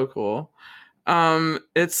 Like so cool.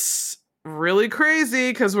 It's really crazy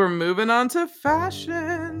because we're moving on to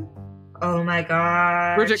fashion. Oh my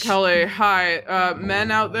god. Bridget Kelly, hi.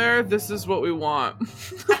 Men out there, this is what we want.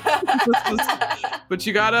 But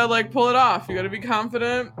you gotta like pull it off. You gotta be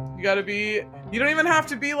confident. You don't even have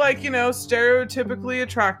to be like, stereotypically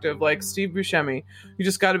attractive like Steve Buscemi. You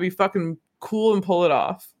just gotta be fucking cool and pull it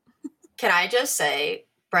off. Can I just say,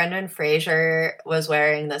 Brendan Fraser was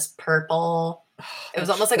wearing this purple. It was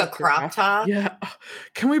almost like a crop top. Yeah.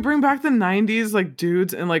 Can we bring back the 90s like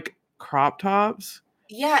dudes in like crop tops?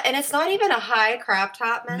 Yeah, and it's not even a high crop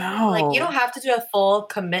top, man. No. Like you don't have to do a full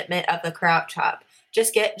commitment of the crop top.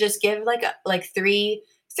 Just give like 3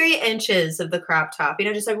 inches of the crop top.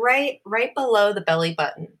 Just like right below the belly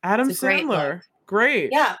button. Adam It's a great Sandler. look. Great.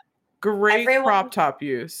 Yeah. Great Everyone- crop top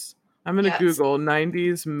use. I'm going to Google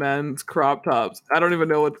 90s men's crop tops. I don't even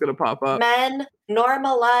know what's going to pop up. Men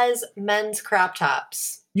normalize men's crop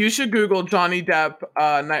tops. You should Google Johnny Depp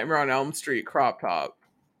Nightmare on Elm Street crop top.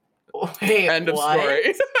 Wait, End of what?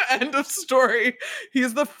 story. End of story.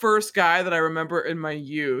 He's the first guy that I remember in my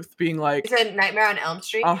youth being like, Is it Nightmare on Elm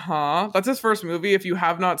Street? uh-huh. That's his first movie. If you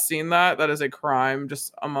have not seen that is a crime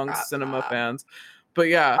just amongst Crop cinema top. fans. But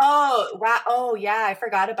yeah. Oh, wow. Oh, yeah. I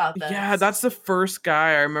forgot about this. Yeah, that's the first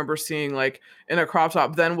guy I remember seeing like in a crop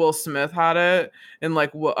top. Then Will Smith had it in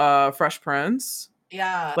like Fresh Prince.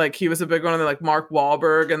 Yeah. Like he was a big one. And then like Mark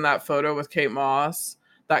Wahlberg in that photo with Kate Moss,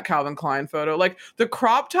 that Calvin Klein photo. Like the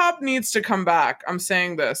crop top needs to come back. I'm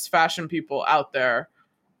saying this, fashion people out there,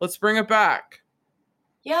 let's bring it back.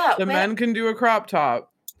 Yeah. The men can do a crop top.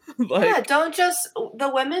 Like,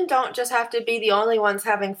 the women don't just have to be the only ones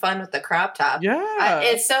having fun with the crop top. Yeah.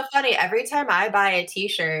 It's so funny. Every time I buy a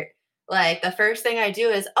t-shirt, Like the first thing I do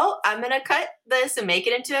is, oh, I'm gonna cut this and make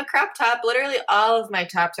it into a crop top. Literally all of my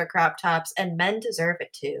tops are crop tops, and men deserve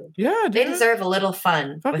it too. Yeah, They dude. deserve a little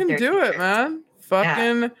fun with Fucking their do it, t-shirts. man. Yeah.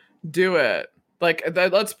 Fucking do it. Like,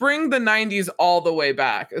 let's bring the 90s all the way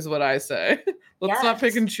back, is what I say. Let's not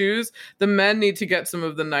pick Yes. and choose. The men need to get some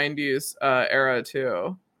of the 90s era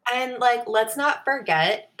too. And like, let's not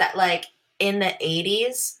forget that like in the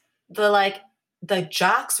 80s, the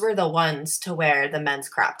jocks were the ones to wear the men's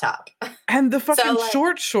crop top. And the fucking So, like,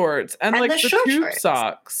 short shorts and like the short tube shorts.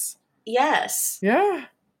 socks. Yes. Yeah.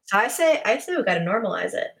 So I say we gotta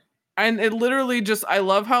normalize it. And it literally just, I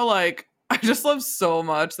love how like, I just love so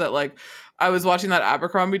much that like, I was watching that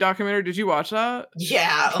Abercrombie documentary. Did you watch that?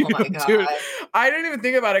 Yeah. Oh my God. Dude, I didn't even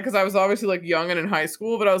think about it because I was obviously like young and in high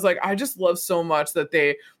school, but I was like, I just love so much that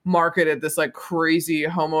they marketed this like crazy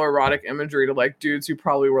homoerotic imagery to like dudes who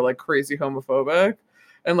probably were like crazy homophobic.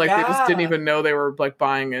 And like they just didn't even know they were like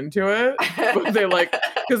buying into it. But they like,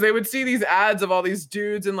 because they would see these ads of all these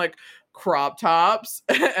dudes in like crop tops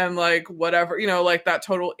and like whatever, you know, like that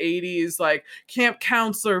total 80s like camp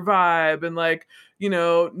counselor vibe and like, you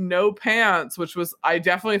know, no pants, which was, I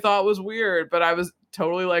definitely thought was weird, but I was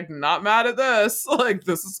totally like not mad at this. Like,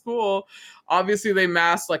 this is cool. Obviously, they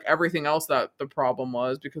masked like everything else that the problem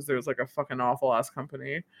was because there's like a fucking awful ass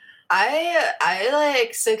company. I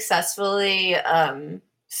like successfully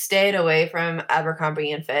stayed away from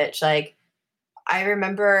Abercrombie and Fitch. Like, I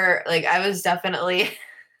remember, like, I was definitely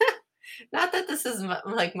not that this is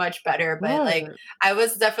like much better, but like I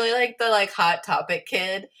was definitely like the like Hot Topic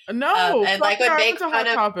kid. No, and like would make fun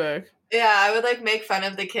of Topic. Yeah, I would like make fun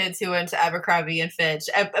of the kids who went to Abercrombie and Fitch.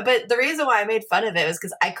 But the reason why I made fun of it was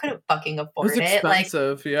because I couldn't fucking afford it.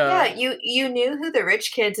 Expensive, like, yeah, you knew who the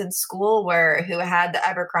rich kids in school were who had the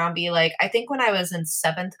Abercrombie. Like, I think when I was in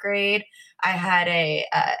 7th grade, I had a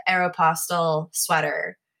Aeropostale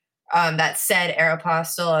sweater that said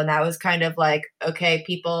Aeropostale, and that was kind of like, okay,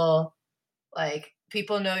 people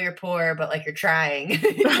know you're poor, but like you're trying,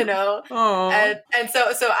 you know. and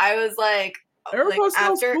so I was like,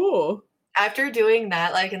 cool. After doing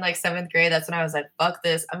that, like in like 7th grade, that's when I was like, fuck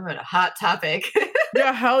this, I'm going to Hot Topic.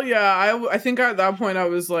 Yeah, hell yeah. I think at that point I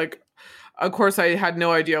was like, of course I had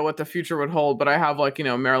no idea what the future would hold, but I have like, you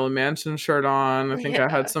know, Marilyn Manson shirt on. I think I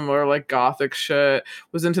had some more like gothic shit.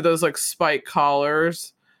 Was into those like spike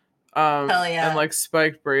collars. Hell yeah. And like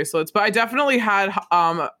spiked bracelets. But I definitely had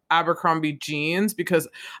Abercrombie jeans because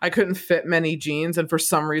I couldn't fit many jeans, and for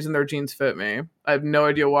some reason their jeans fit me. I have no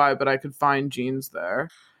idea why, but I could find jeans there.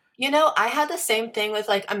 You know, I had the same thing with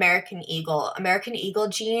like American Eagle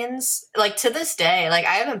jeans. Like to this day, like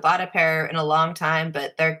I haven't bought a pair in a long time,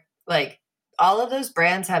 but they're like, all of those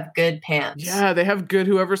brands have good pants. Yeah, they have good,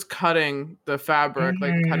 whoever's cutting the fabric,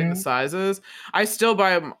 like cutting the sizes. I still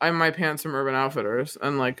buy my pants from Urban Outfitters,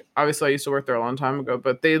 and like obviously I used to work there a long time ago,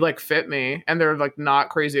 but they like fit me and they're like not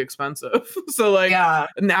crazy expensive. So like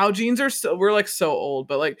now jeans are we're like so old,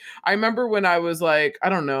 but like I remember when I was like, I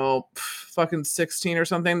don't know, fucking 16 or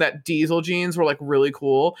something, that diesel jeans were like really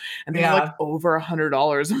cool and they were like over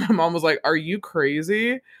 $100, and my mom was like, are you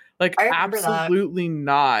crazy? Like, absolutely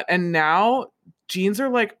not. And now jeans are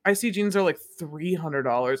like, I see jeans are like $300.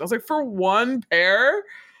 I was like, for one pair?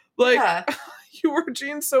 Like, you wear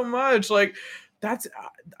jeans so much. Like,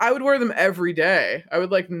 I would wear them every day. I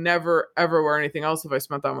would like never, ever wear anything else if I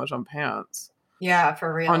spent that much on pants. Yeah,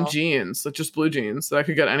 for real. On jeans, like just blue jeans that I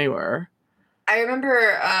could get anywhere. I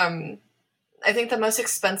remember, I think the most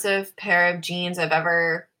expensive pair of jeans I've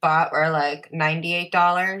ever bought were like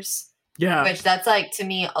 $98. Yeah. Which that's like to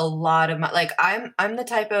me a lot of my, like I'm the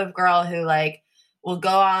type of girl who like will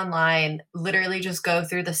go online, literally just go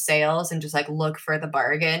through the sales and just like look for the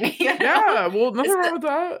bargain. You know? Yeah, well, nothing wrong with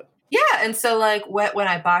that. Yeah, and so like when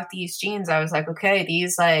I bought these jeans, I was like, okay,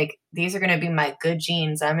 these are gonna be my good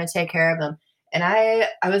jeans. I'm gonna take care of them. And I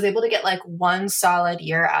was able to get like one solid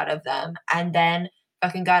year out of them, and then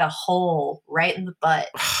fucking got a hole right in the butt.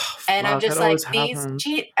 And I'm just like, these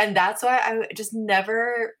jeans, and that's why I just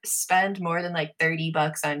never spend more than like $30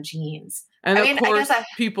 on jeans. And of course,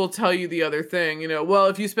 people tell you the other thing, you know, well,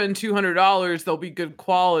 if you spend $200, they'll be good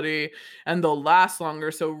quality and they'll last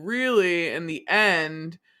longer. So really, in the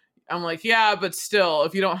end, I'm like, yeah, but still,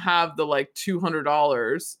 if you don't have the like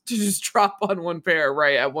 $200 to just drop on one pair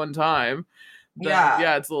right at one time, then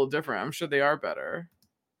yeah, it's a little different. I'm sure they are better.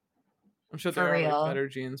 I'm sure there are like better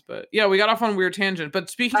jeans, but yeah, we got off on a weird tangent. But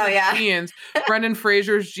speaking of jeans, Brendan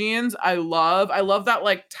Fraser's jeans, I love that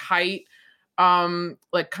like tight,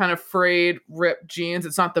 like kind of frayed ripped jeans.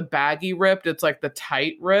 It's not the baggy ripped, it's like the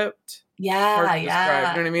tight ripped. Yeah, You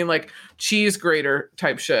know what I mean? Like cheese grater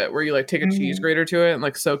type shit, where you like take a cheese grater to it and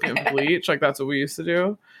like soak it in bleach. Like that's what we used to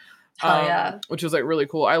do. Hell yeah. which is like really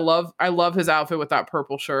cool. I love his outfit with that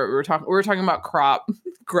purple shirt. We were talking about crop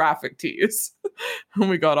graphic tees when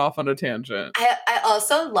we got off on a tangent. I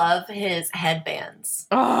also love his headbands.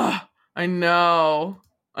 Ah, I know.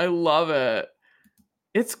 I love it.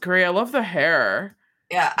 It's great. I love the hair.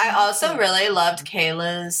 Yeah, I also really loved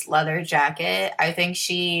Kayla's leather jacket. I think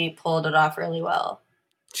she pulled it off really well.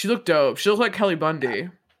 She looked dope. She looked like Kelly Bundy.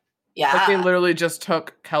 Yeah. Like they literally just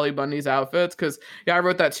took Kelly Bundy's outfits because I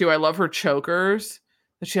wrote that too. I love her chokers.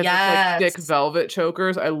 She had like thick velvet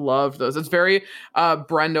chokers. I loved those. It's very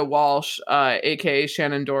Brenda Walsh, aka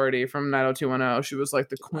Shannon Doherty from 90210. She was like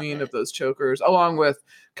the queen of those chokers, along with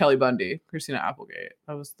Kelly Bundy, Christina Applegate.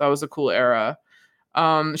 That was a cool era.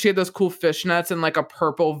 She had those cool fishnets and like a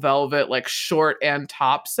purple velvet like short and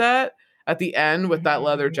top set at the end with that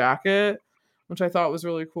leather jacket, which I thought was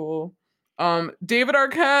really cool. David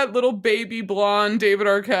Arquette, little baby blonde David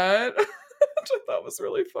Arquette, which I thought was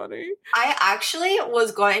really funny. I actually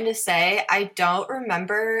was going to say I don't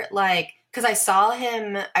remember like because I saw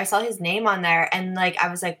his name on there and like I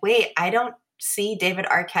was like, wait, I don't see David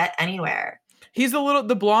Arquette anywhere. He's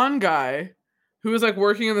the blonde guy who was like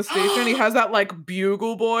working in the station. He has that like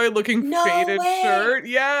bugle boy looking faded shirt.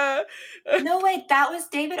 Yeah. No way, that was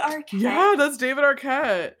David Arquette. Yeah, that's David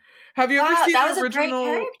Arquette. Have you ever seen the original?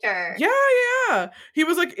 A great character. Yeah. He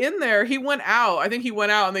was like in there. He went out. I think he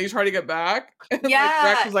went out and then he tried to get back. And yeah.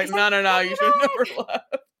 Like, Rex was like, no, you should have never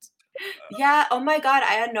left. Yeah. Oh my God.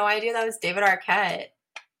 I had no idea that was David Arquette.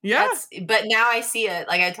 Yeah. But now I see it.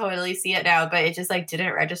 Like I totally see it now, but it just like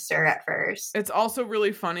didn't register at first. It's also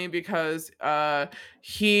really funny because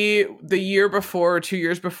he the year before or 2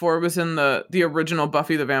 years before was in the original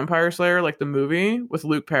Buffy the Vampire Slayer, like the movie with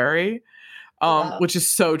Luke Perry. Which is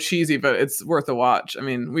so cheesy, but it's worth a watch. I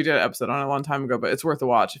mean, we did an episode on it a long time ago, but it's worth a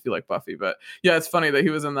watch if you like Buffy. But yeah, it's funny that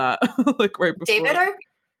he was in that like right before.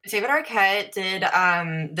 David Arquette did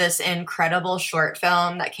this incredible short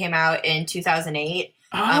film that came out in 2008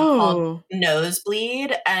 called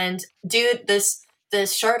Nosebleed. And dude, this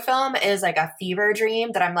short film is like a fever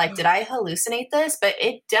dream that I'm like, did I hallucinate this? But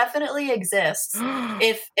it definitely exists.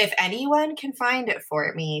 If anyone can find it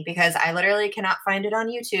for me, because I literally cannot find it on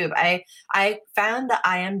YouTube. I found the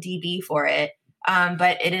IMDb for it.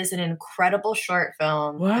 But it is an incredible short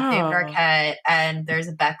film with David Arquette, and there's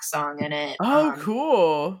a Beck song in it. Oh,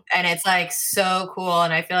 cool. And it's like so cool.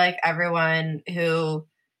 And I feel like everyone who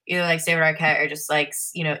either likes David Arquette or just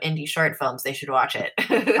likes, indie short films, they should watch it.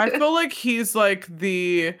 I feel like he's like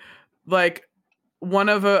one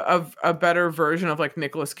of a better version of like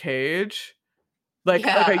Nicolas Cage. Like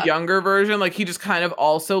a younger version. Like he just kind of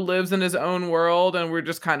also lives in his own world, and we're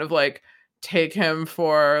just kind of like take him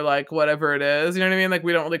for like whatever it is. You know what I mean? Like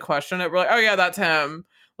we don't really question it. We're like, oh yeah, that's him.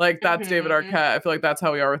 Like that's David Arquette. I feel like that's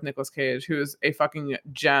how we are with Nicolas Cage, who is a fucking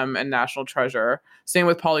gem and national treasure. Same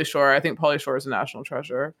with Pauly Shore. I think Pauly Shore is a national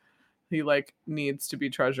treasure. He like needs to be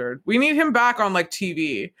treasured. We need him back on like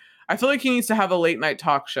TV. I feel like he needs to have a late night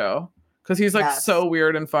talk show because he's like so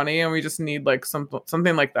weird and funny, and we just need like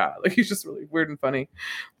something like that. Like he's just really weird and funny,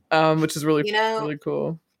 which is really really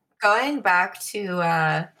cool. Going back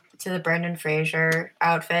to the Brendan Fraser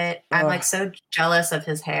outfit, I'm like so jealous of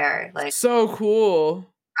his hair. Like so cool.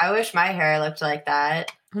 I wish my hair looked like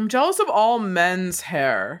that. I'm jealous of all men's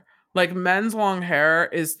hair. Like men's long hair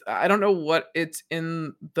is, I don't know what it's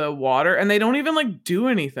in the water, and they don't even like do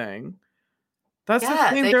anything. That's the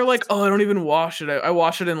thing. They're like, oh, I don't even wash it. I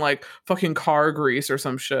wash it in like fucking car grease or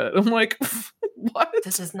some shit. I'm like, what?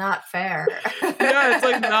 This is not fair. Yeah, it's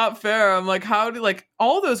like not fair. I'm like, how do like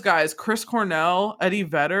all those guys, Chris Cornell, Eddie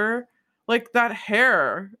Vedder, like that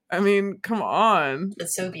hair. I mean, come on.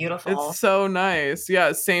 It's so beautiful. It's so nice.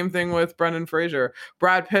 Yeah, same thing with Brendan Fraser.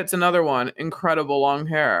 Brad Pitt's another one. Incredible long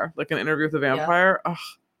hair. Like an Interview with the Vampire. Yeah.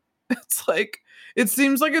 It's like, it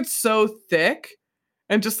seems like it's so thick,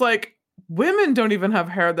 and just like women don't even have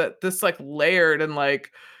hair that this like layered and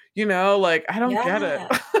like, like I don't get it.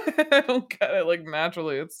 I don't get it like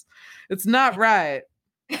naturally. It's not right.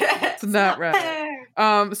 It's not right.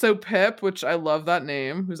 So Pip, which I love that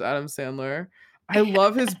name, who's Adam Sandler. I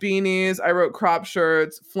love his beanies. I wrote crop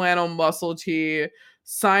shirts, flannel muscle tee,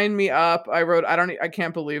 sign me up. I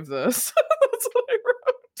can't believe this. That's what I wrote.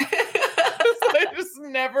 I just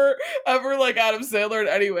never ever like Adam Sandler in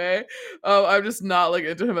any way. I'm just not like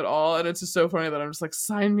into him at all, and it's just so funny that I'm just like,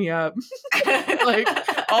 sign me up. Like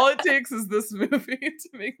all it takes is this movie to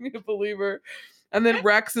make me a believer. And then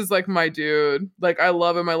Rex is like my dude. Like I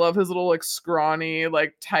love him. I love his little like scrawny,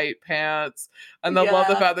 like tight pants. And I love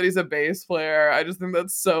the fact that he's a bass player. I just think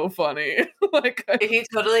that's so funny. Like he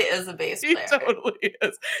totally is a bass player. He totally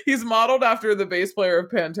is. He's modeled after the bass player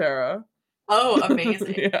of Pantera. Oh,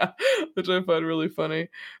 amazing. Yeah, which I find really funny.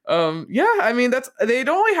 Yeah, I mean they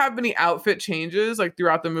don't really have many outfit changes like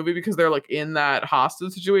throughout the movie because they're like in that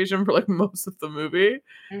hostage situation for like most of the movie.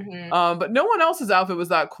 Hmm. But no one else's outfit was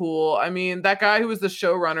that cool. I mean, that guy who was the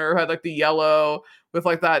showrunner who had like the yellow with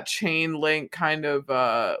like that chain link kind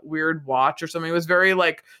of weird watch or something. It was very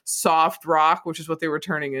like soft rock, which is what they were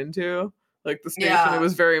turning into. Like the station, it Yeah.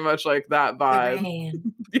 was very much like that The vibe.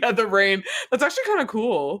 rain. Yeah, the rain. That's actually kind of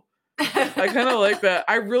cool. I kind of like that.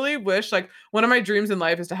 I really wish like one of my dreams in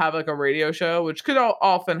life is to have like a radio show, which could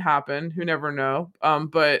often happen. Who never know.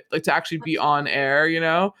 But like to actually be on air,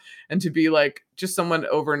 and to be like just someone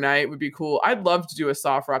overnight would be cool. I'd love to do a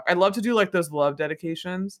soft rock. I'd love to do like those love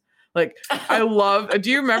dedications. Like I love. Do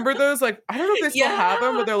you remember those? Like I don't know if they still have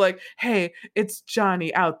them, but Yeah. they're like, "Hey, it's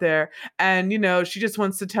Johnny out there, and she just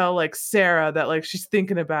wants to tell like Sarah that like she's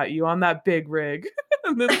thinking about you on that big rig."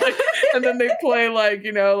 And then they play like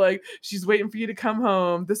like she's waiting for you to come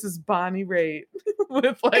home. This is Bonnie Raitt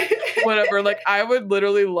with like whatever. Like I would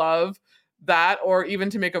literally love that, or even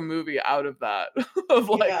to make a movie out of that of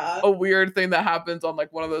like Yeah. a weird thing that happens on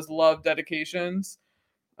like one of those love dedications.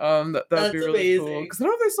 That'd be That's really cool amazing. because I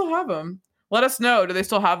don't know if they still have them. Let us know. Do they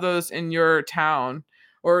still have those in your town?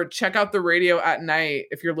 Or check out the radio at night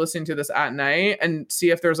if you're listening to this at night and see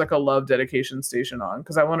if there's like a love dedication station on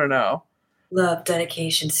because I want to know. Love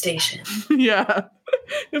dedication station. Yeah.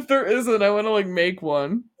 If there isn't, I want to like make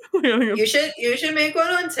one. You should make one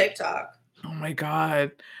on TikTok. Oh my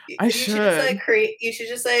god. I You should just should. like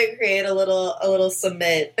create a little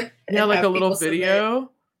submit. Yeah, And like a have little people submit.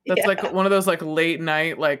 video. That's Yeah. like one of those like late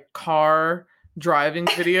night like car driving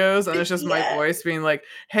videos and it's just my Yeah. voice being like,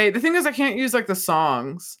 "Hey, the thing is I can't use like the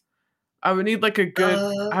songs. I would need like a good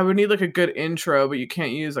Uh, I would need like a good intro, but you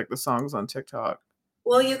can't use like the songs on TikTok."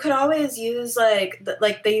 well, you could always use like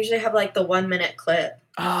they usually have like the 1 minute clip.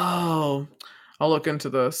 Oh, I'll look into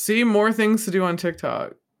those. See more things to do on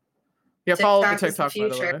TikTok. Yeah, follow the TikTok is the TikTok by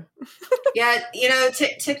the future. way. Yeah,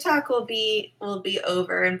 TikTok will be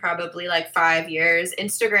over in probably like 5 years.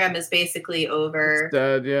 Instagram is basically It's over.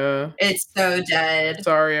 dead, yeah. It's so dead.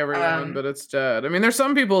 Sorry everyone, Um, but it's dead. I mean, there's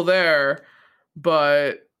some people there,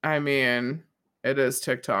 but I mean, it is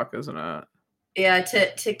TikTok, isn't it? yeah,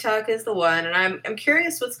 TikTok is the one, and I'm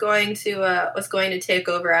curious what's going to take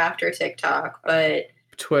over after TikTok. But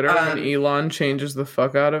Twitter when um, Elon changes the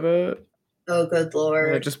fuck out of it. oh good And it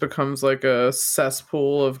lord, just becomes like a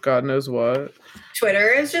cesspool of God knows what. Twitter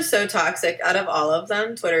is just so toxic. Out of all of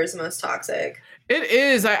them, Twitter is the most toxic. It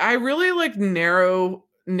is. I really like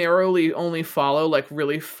narrowly only follow like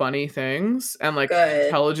really funny things and like Good.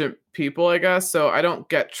 intelligent people, I guess. So I don't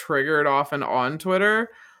get triggered often on Twitter,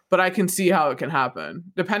 but I can see how it can happen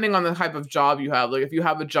depending on the type of job you have. Like if you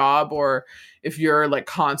have a job or if you're like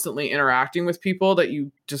constantly interacting with people that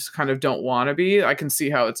you just kind of don't want to be, I can see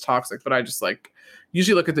how it's toxic, but I just like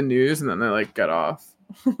usually look at the news and then they like get off.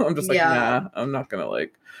 I'm just like, Yeah. nah, I'm not gonna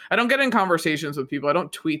like I don't get in conversations with people. I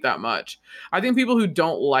don't tweet that much. I think people who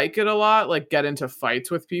don't like it a lot like get into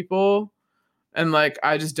fights with people and like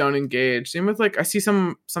I just don't engage. Same with like I see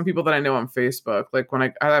some people that I know on Facebook. Like when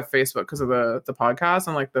I have Facebook because of the podcast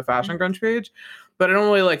and like the Fashion Grunge page, but I don't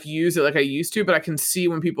really like use it like I used to. But I can see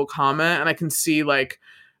when people comment and I can see like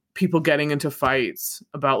people getting into fights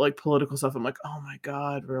about like political stuff. I'm like, oh my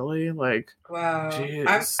god, really? Like, Wow.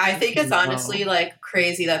 jeez, I think it's no. honestly like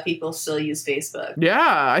crazy that people still use Facebook. Yeah,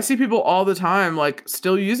 I see people all the time like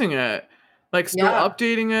still using it, like still Yeah.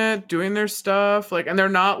 updating it, doing their stuff, like, and they're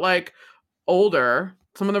not like older.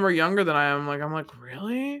 Some of them are younger than I am. Like, I'm like,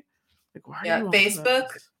 really? Like, why are Yeah. you on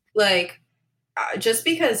Facebook, this? like, just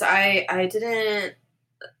because I didn't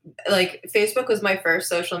like Facebook was my first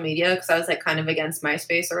social media because I was like kind of against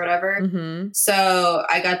MySpace or whatever. Mm-hmm. So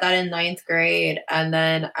I got that in ninth grade, and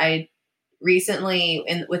then I recently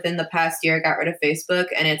within the past year got rid of Facebook,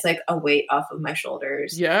 and it's like a weight off of my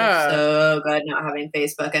shoulders. Yeah. It's so good not having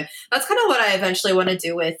Facebook, and that's kind of what I eventually want to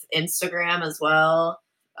do with Instagram as well.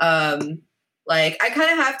 Like I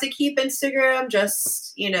kind of have to keep Instagram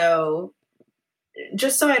just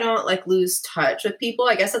so I don't like lose touch with people.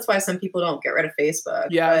 I guess that's why some people don't get rid of Facebook.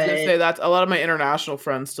 Yeah, I was gonna say that a lot of my international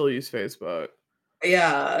friends still use Facebook.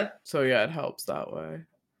 Yeah. So yeah, it helps that way.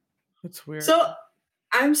 It's weird. So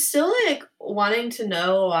I'm still like wanting to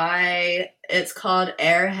know why it's called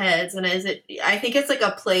Airheads, and I think it's like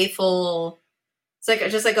a playful. It's like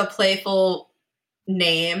just like a playful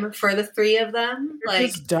name for the three of them. They're Like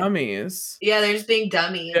just dummies. yeah, they're just being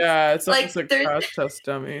dummies. Yeah, it's Like, almost like crash test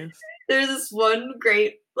dummies. There's this one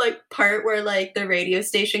great like part where like the radio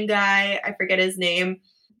station guy, I forget his name,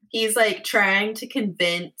 he's like trying to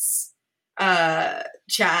convince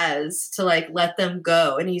Chaz to like let them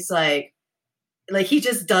go, and he's like, like he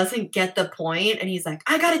just doesn't get the point, and he's like,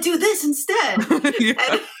 I gotta do this instead.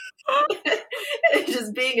 And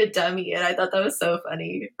just being a dummy, and I thought that was so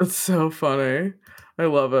funny. It's so funny. I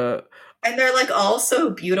love it. And they're like all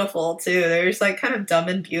so beautiful too. They're just like kind of dumb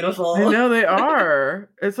and beautiful. I know they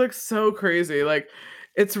are. It's like so crazy. Like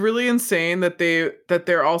it's really insane that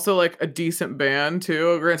they're also like a decent band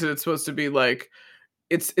too. Granted, it's supposed to be like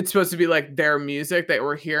it's supposed to be like their music that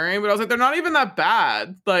we're hearing, but I was like, they're not even that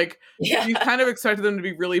bad. Like you kind of expected them to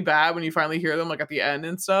be really bad when you finally hear them like at the end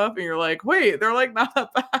and stuff, and you're like, wait, they're like not that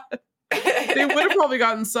bad. They would have probably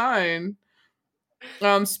gotten signed.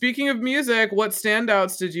 Speaking of music, what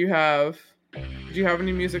standouts did you have? Did you have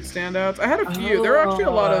any music standouts? I had a few. There are actually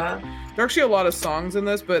a lot of songs in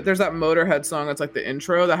this, but there's that Motorhead song that's like the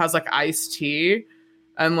intro that has like Ice-T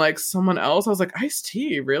and like someone else. I was like,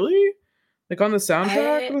 Ice-T, really? Like on the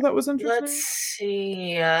soundtrack? That was interesting. Let's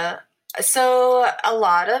see. So a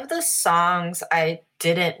lot of the songs I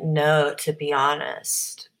didn't know, to be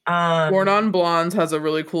honest. Born on Blondes has a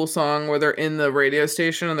really cool song where they're in the radio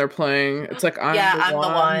station and they're playing. It's like I'm the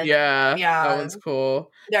one. Yeah, that one's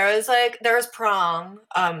cool. There was Prong.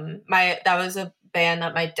 That was a band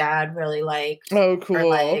that my dad really liked. Oh,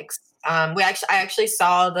 cool. I actually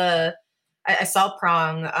saw I saw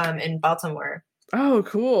Prong in Baltimore. Oh,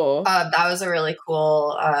 cool. That was a really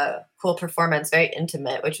cool performance, very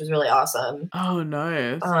intimate, which was really awesome. Oh,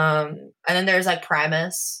 nice. And then there's like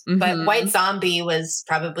Primus, but White Zombie was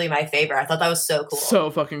probably my favorite. I thought that was so cool.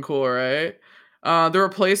 So fucking cool, right? The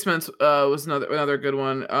Replacements was another good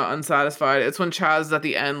one. Unsatisfied. It's when Chaz is at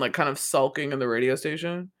the end, like kind of sulking in the radio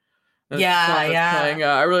station. Yeah.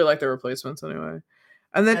 I really like the Replacements anyway.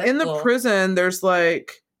 And then in the prison, there's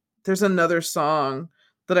another song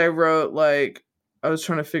that I wrote. Like I was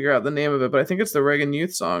trying to figure out the name of it, but I think it's the Reagan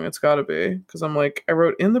Youth song. It's got to be, because I'm like, I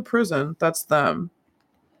wrote in the prison. That's them.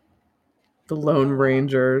 The Lone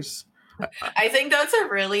Rangers. I think that's a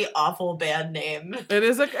really awful band name. It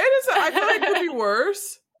is. I feel like it could be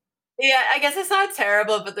worse. Yeah, I guess it's not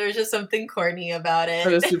terrible, but there's just something corny about it.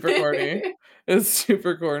 It is super corny. It's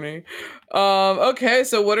super corny. Okay,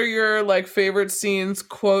 so what are your like favorite scenes,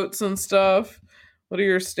 quotes, and stuff? What are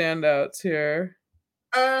your standouts here?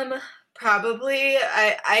 Probably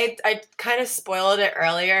I kind of spoiled it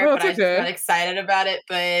earlier, but I got excited about it.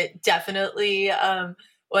 But definitely,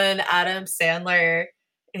 when Adam Sandler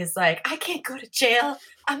is like, I can't go to jail,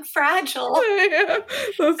 I'm fragile. Yeah,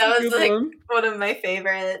 that was like one of my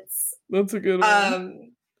favorites. That's a good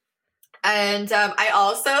one. And I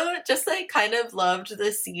also just like kind of loved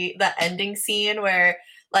the ending scene where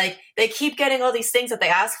like they keep getting all these things that they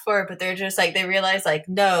ask for, but they're just like, they realize like,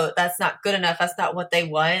 no, that's not good enough. That's not what they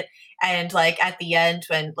want. And like at the end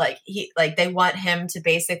when like they want him to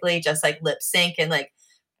basically just like lip sync and like,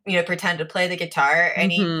 you know, pretend to play the guitar.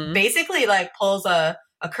 And he basically like pulls a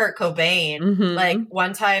Kurt Cobain. Like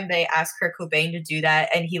one time they asked Kurt Cobain to do that,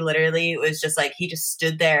 and he literally was just like, he just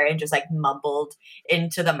stood there and just like mumbled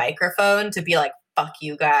into the microphone to be like, fuck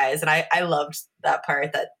you guys. And I loved that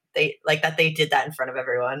part that they did that in front of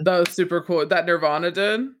everyone. That was super cool. That Nirvana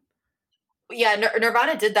did? Yeah,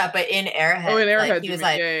 Nirvana did that, but in Airhead. Oh, in Airhead. Like, he was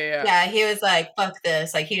like, yeah, he was like, fuck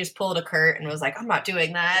this. Like, he just pulled a Kurt and was like, I'm not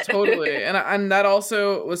doing that. Totally. And that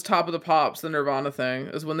also was Top of the Pops, the Nirvana thing,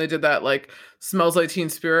 is when they did that, like, Smells Like Teen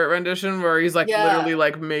Spirit rendition where he's, like, literally,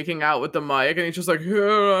 like, making out with the mic, and he's just like,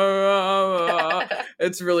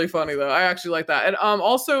 it's really funny, though. I actually like that. And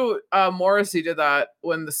also, Morrissey did that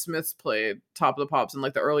when the Smiths played Top of the Pops in,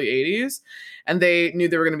 like, the early 80s, and they knew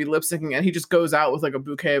they were going to be lip-syncing, and he just goes out with, like, a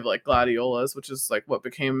bouquet of, like, gladiolas, which is, like, what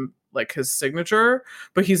became, like, his signature,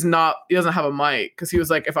 but he doesn't have a mic, because he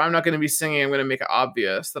was like, if I'm not going to be singing, I'm going to make it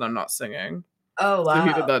obvious that I'm not singing. Oh, wow. So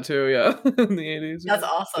he did that too, yeah, in the 80s. That's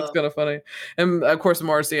awesome. It's kind of funny. And, of course,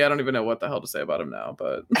 Morrissey, I don't even know what the hell to say about him now,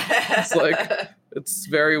 but it's like, it's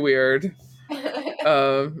very weird.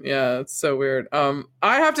 Yeah, it's so weird. I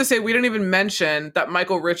have to say, we didn't even mention that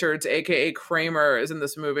Michael Richards, aka Kramer, is in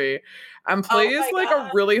this movie and plays a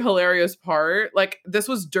really hilarious part. Like, this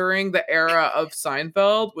was during the era of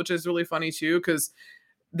Seinfeld, which is really funny too, because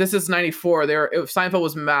this is 94. Seinfeld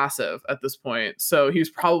was massive at this point, so he was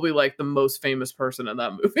probably like the most famous person in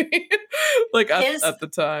that movie, like at the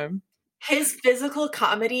time. His physical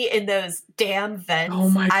comedy in those damn vents. Oh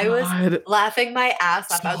my God. I was laughing my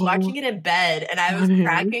ass off. I was watching it in bed and I was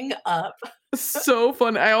cracking up. So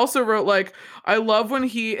fun. I also wrote, like, I love when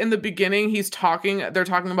in the beginning, they're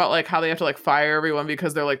talking about like how they have to like fire everyone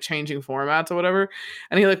because they're like changing formats or whatever.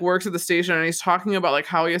 And he like works at the station and he's talking about like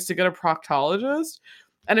how he has to get a proctologist.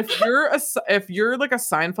 And if you're like a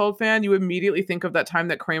Seinfeld fan, you immediately think of that time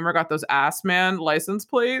that Kramer got those ass man license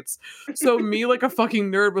plates. So me, like a fucking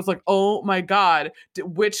nerd, was like, oh my god,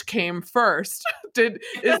 which came first?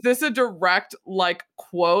 Is this a direct like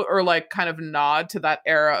quote or like kind of nod to that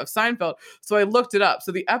era of Seinfeld? So I looked it up.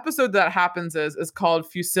 So the episode that happens is called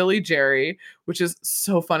Fusilli Jerry, which is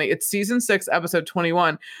so funny. It's season 6, episode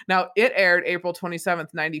 21. Now it aired April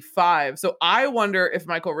 27th, 95. So I wonder if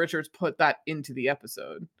Michael Richards put that into the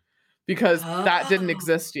episode because that didn't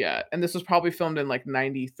exist yet. And this was probably filmed in like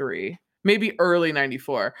 93, maybe early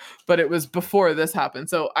 94, but it was before this happened.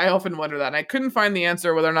 So I often wonder that. And I couldn't find the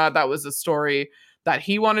answer whether or not that was a story that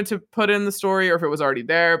he wanted to put in the story or if it was already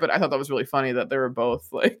there. But I thought that was really funny that they were both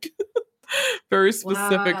like very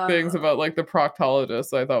specific things about like the proctologist.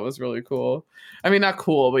 So I thought was really cool. I mean, not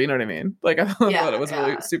cool, but you know what I mean? Like I thought it was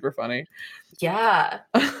really super funny. Yeah.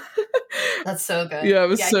 That's so good. Yeah, it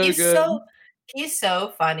was so good. He's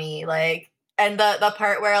so funny. Like, and the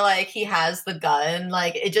part where like he has the gun,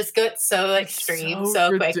 like it just gets so extreme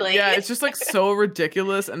so quickly. Yeah, it's just like so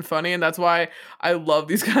ridiculous and funny, and that's why I love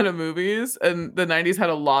these kind of movies. And the 90s had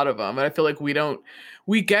a lot of them, and I feel like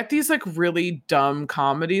we get these like really dumb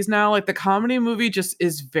comedies now. Like the comedy movie just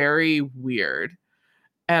is very weird,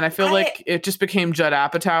 and I feel like it just became Judd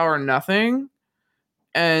Apatow or nothing.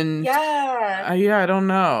 And I don't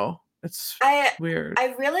know. It's weird.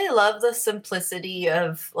 I really love the simplicity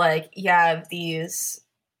of like, these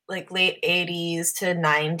like late 80s to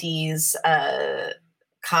 90s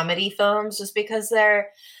comedy films just because they're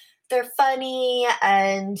funny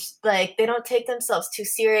and like they don't take themselves too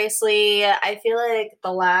seriously. I feel like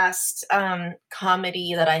the last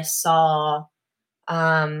comedy that I saw,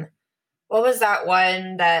 what was that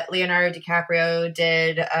one that Leonardo DiCaprio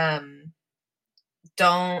did?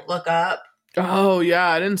 Don't Look Up. Oh yeah,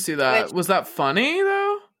 I didn't see that. Was that funny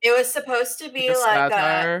though? It was supposed to be like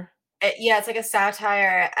satire. It's like a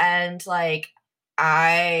satire, and like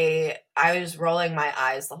I was rolling my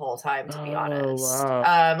eyes the whole time, to be honest.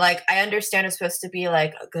 Wow. Like I understand it's supposed to be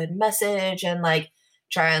like a good message and like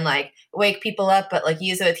try and like wake people up, but like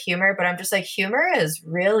use it with humor. But I'm just like, humor is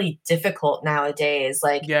really difficult nowadays.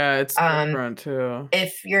 Like, yeah, it's different too.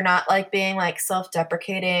 If you're not like being like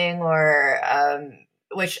self-deprecating or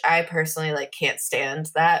which I personally like can't stand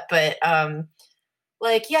that, but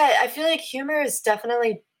like I feel like humor is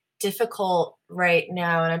definitely difficult right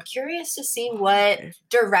now, and I'm curious to see what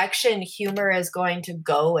direction humor is going to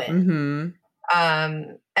go in.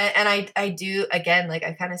 And I do, again, like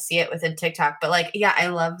I kind of see it within TikTok, but like I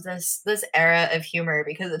love this era of humor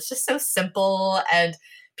because it's just so simple and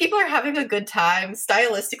people are having a good time.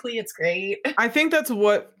 Stylistically, it's great. I think that's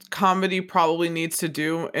what comedy probably needs to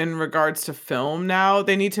do in regards to film now.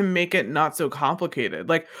 They need to make it not so complicated.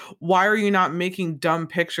 Like, why are you not making dumb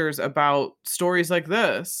pictures about stories like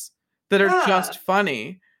this that are just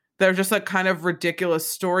funny? They're just like kind of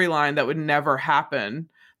ridiculous storyline that would never happen.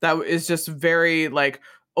 That is just very like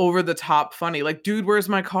over the top funny. Like, dude, where's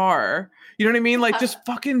my car? You know what I mean? Like just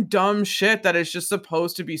fucking dumb shit that is just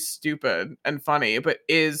supposed to be stupid and funny, but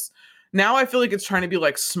is now I feel like it's trying to be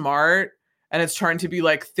like smart and it's trying to be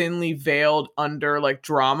like thinly veiled under like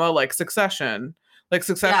drama, like Succession. Like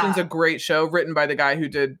Succession's a great show written by the guy who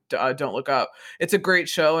did Don't Look Up. It's a great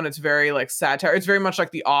show and it's very like satire. It's very much like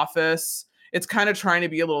The Office. It's kind of trying to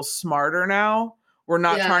be a little smarter now. We're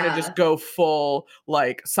not trying to just go full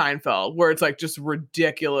like Seinfeld, where it's like just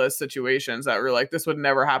ridiculous situations that were like, this would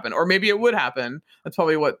never happen. Or maybe it would happen. That's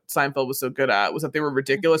probably what Seinfeld was so good at, was that they were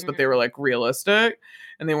ridiculous, but they were like realistic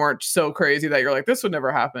and they weren't so crazy that you're like, this would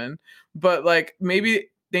never happen. But like maybe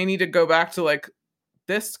they need to go back to like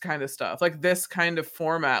this kind of stuff, like this kind of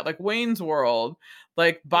format, like Wayne's World,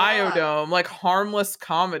 like Biodome, like harmless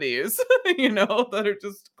comedies, you know, that are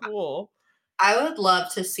just cool. I would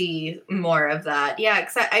love to see more of that. Yeah,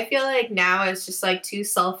 because I feel like now it's just like too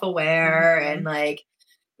self-aware and like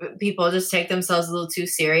people just take themselves a little too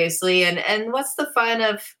seriously. And what's the fun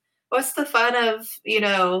of, you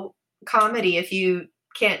know, comedy if you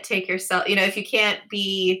can't take yourself, you know, if you can't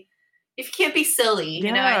be silly,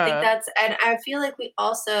 you know? I think that's, and I feel like we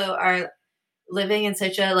also are living in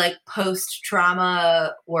such a like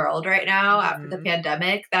post-trauma world right now after the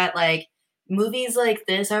pandemic that like movies like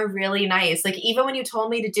this are really nice. Like even when you told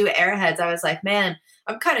me to do Airheads, I was like, man,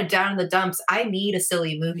 I'm kind of down in the dumps. I need a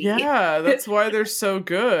silly movie. Yeah, that's why they're so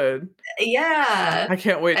good. Yeah. I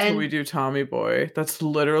can't wait till we do Tommy Boy. That's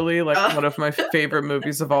literally like one of my favorite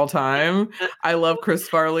movies of all time. I love Chris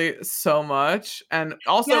Farley so much. And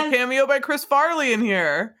also cameo by Chris Farley in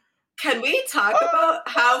here. Can we talk about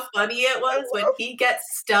how funny it was when he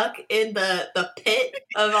gets stuck in the pit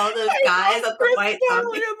of all those guys at the White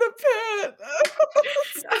Zombie? In the pit.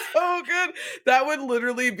 So good. That would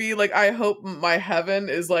literally be like, I hope my heaven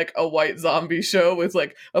is like a white zombie show with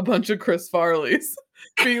like a bunch of Chris Farleys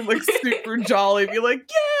being like super jolly, be like,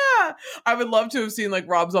 yeah. I would love to have seen like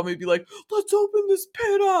Rob Zombie be like, let's open this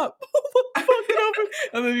pit up. Let's fucking open.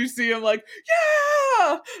 And then you see him like,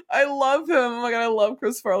 yeah. I love him. Oh my god, I love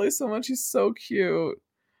Chris Farley so much. He's so cute.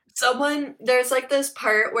 There's like this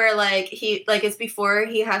part where like he like it's before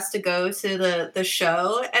he has to go to the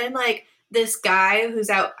show, and like this guy who's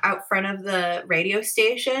out front of the radio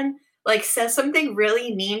station like says something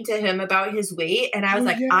really mean to him about his weight, and I was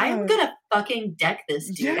like, yeah. I'm gonna fucking deck this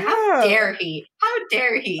dude. Yeah. How dare he? How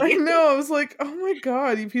dare he? I know. I was like, oh my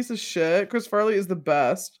god, you piece of shit. Chris Farley is the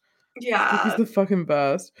best. Yeah. He's the fucking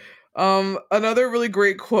best. Another really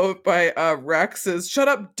great quote by Rex is, shut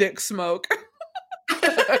up, dick smoke.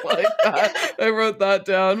 I like that. I wrote that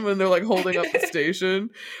down when they're like holding up the station.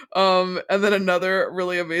 And then another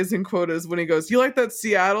really amazing quote is when he goes, you like that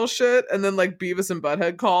Seattle shit? And then like Beavis and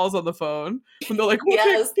Butthead calls on the phone when they're like,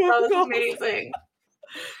 yes, that was amazing.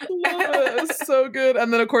 Love it. It's so good.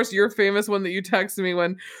 And then of course your famous one that you texted me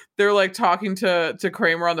when they're like talking to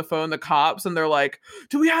Kramer on the phone, the cops, and they're like,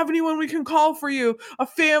 do we have anyone we can call for you? A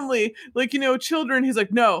family, like, you know, children. He's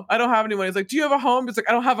like, no, I don't have anyone. He's like, do you have a home? He's like,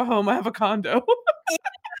 I don't have a home, I have a condo.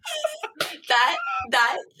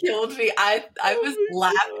 that killed me. I was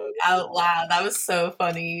laughing out loud. That was so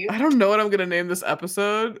funny. I don't know what I'm gonna name this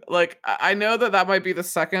episode. Like, I know that might be the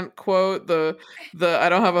second quote, the I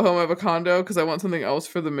don't have a home, I have a condo, because I want something else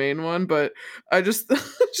for the main one. But I just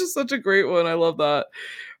it's just such a great one. I love that.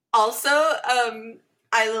 Also,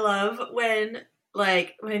 I love when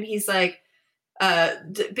he's like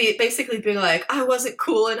basically being like, I wasn't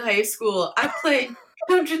cool in high school. I played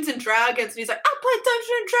Dungeons and Dragons, and he's like, I played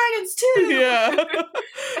Dungeons and Dragons too. Yeah.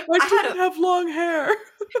 I didn't have long hair.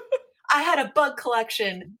 I had a bug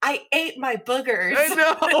collection. I ate my boogers. I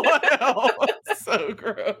know. It's so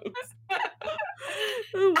gross.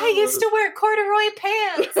 I used to wear corduroy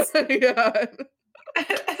pants. Yeah.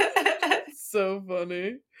 So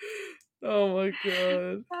funny. Oh my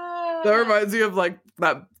god. That reminds me of like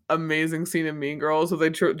that amazing scene in Mean Girls where they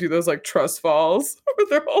do those like trust falls where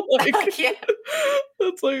they're all like, yeah.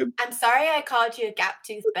 It's like, I'm sorry I called you a gap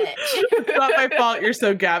tooth bitch. It's not my fault you're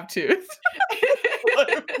so gap toothed.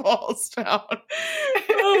 It falls down.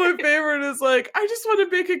 Oh, my favorite is like, I just want to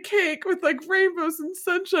bake a cake with like rainbows and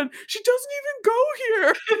sunshine. She doesn't even go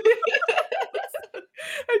here.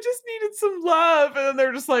 I just needed some love. And then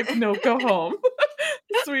they're just like, no, go home.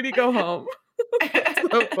 Sweetie, go home.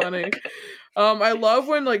 It's so funny. I love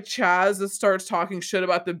when like Chaz starts talking shit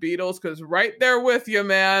about the Beatles, because right there with you,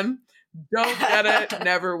 man. Don't get it,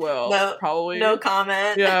 never will. No, probably no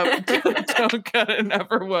comment. Yeah, don't get it,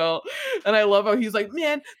 never will. And I love how he's like,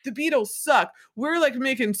 man, the Beatles suck. We're like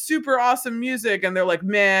making super awesome music, and they're like,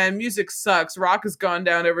 man, music sucks. Rock has gone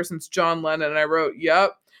down ever since John Lennon. And I wrote,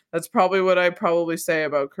 yep, that's probably what I probably say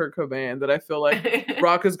about Kurt Cobain, that I feel like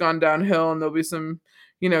rock has gone downhill, and there'll be some,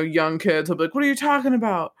 you know, young kids who'll be like, what are you talking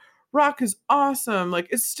about? Rock is awesome. Like,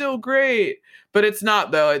 it's still great. But it's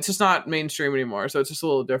not, though. It's just not mainstream anymore. So it's just a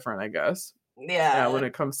little different, I guess. Yeah. When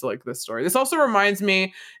it comes to like this story. This also reminds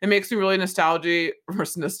me, it makes me really nostalgic.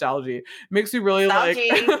 Makes me really like,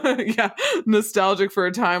 yeah, nostalgic for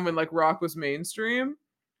a time when like rock was mainstream.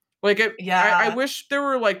 Like it, yeah. I wish there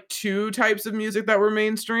were like two types of music that were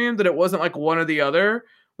mainstream, that it wasn't like one or the other,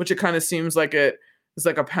 which it kind of seems like it is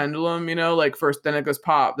like a pendulum, you know, like first, then it goes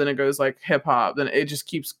pop, then it goes like hip hop, then it just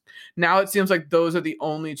keeps, now it seems like those are the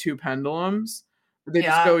only two pendulums. They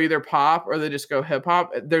just go either pop or they just go hip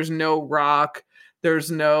hop. There's no rock. There's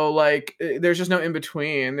no like, there's just no in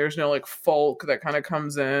between. There's no like folk that kind of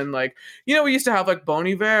comes in. Like, you know, we used to have like Bon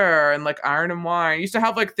Iver and like Iron and Wine. We used to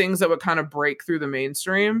have like things that would kind of break through the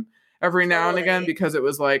mainstream every now and again, because it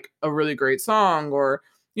was like a really great song, or,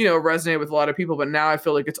 you know, resonate with a lot of people. But now I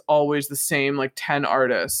feel like it's always the same like 10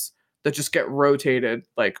 artists that just get rotated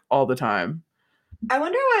like all the time. I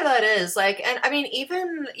wonder why that is. Like, and I mean,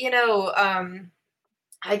 even, you know,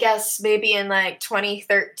 I guess maybe in like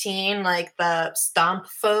 2013, like the Stomp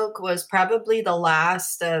Folk was probably the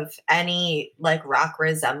last of any like rock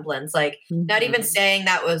resemblance. Like, not even saying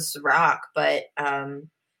that was rock, but it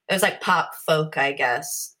was like pop folk, I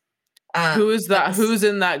guess. Who is that? Who's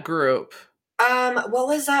in that group? What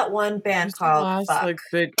was that one band called? Like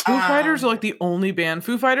big Foo Fighters are like the only band.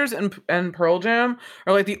 Foo Fighters and Pearl Jam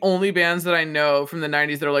are like the only bands that I know from the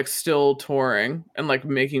 90s that are like still touring and like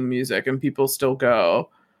making music, and people still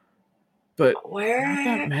go. But where? Not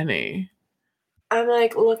that many. I'm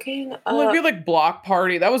like looking up. Well, like we had like Block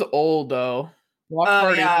Party. That was old though. Block Oh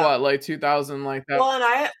Party's yeah. what, like 2000, like that? Well,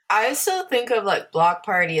 and I still think of like Block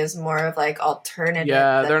Party as more of like alternative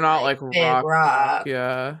Yeah, than they're not like like big rock, rock.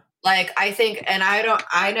 yeah. Like I think, and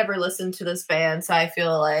I never listened to this band, so I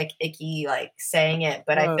feel like icky like saying it,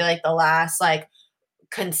 but I Uh, feel like the last like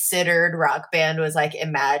considered rock band was like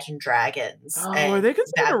Imagine Dragons, oh, are and they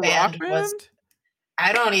considered a that rock band was, band?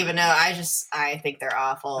 I don't even know. I think they're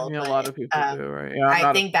I awful, mean, a lot but of people do, right? Yeah, I'm I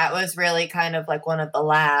not a think that was really kind of like one of the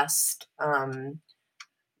last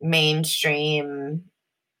mainstream,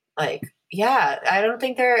 like, yeah, I don't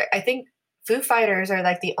think they're, I think Foo Fighters are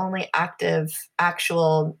like the only active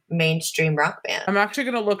actual mainstream rock band. I'm actually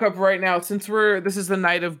going to look up right now since this is the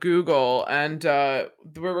night of Google, and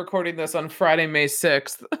we're recording this on Friday, May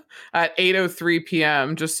 6th at 8:03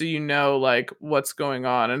 p.m. just so you know like what's going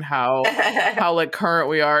on and how like current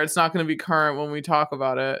we are. It's not going to be current when we talk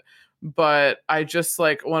about it, but I just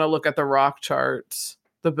like want to look at the rock charts,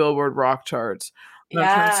 the Billboard rock charts. And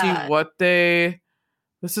I'm trying to see Yeah. what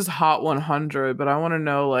this is Hot 100, but I want to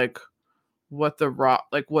know like what the rock,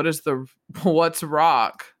 like what is the what's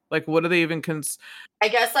rock? Like what do they even I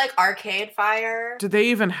guess like Arcade Fire. do they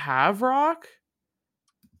even have rock?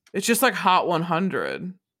 It's just like Hot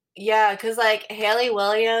 100. Yeah, because like Haley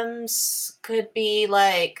Williams could be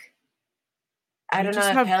like, I They don't know just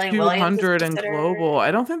if have Haley Williams is 200 and global. considered.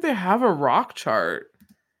 I don't think they have a rock chart.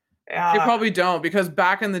 They Yeah. probably don't because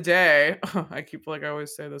back in the day, I keep like I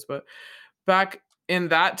always say this, but back in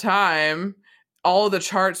that time, all of the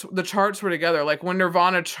charts were together. Like when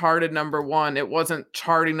Nirvana charted number one, it wasn't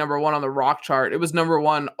charting number one on the rock chart. It was number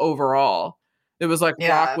one overall. It was like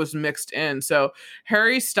rock Yeah. was mixed in. So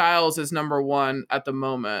Harry Styles is number one at the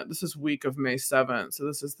moment. This is week of May 7th. So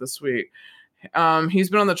this is this week. He's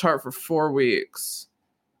been on the chart for 4 weeks.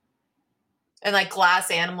 And like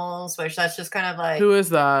Glass Animals, which that's just kind of like, Who is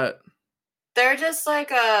that? they're just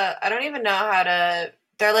like I don't even know how to,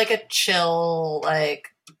 they're like a chill, like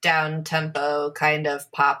down tempo kind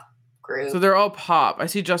of pop group. So they're all pop. I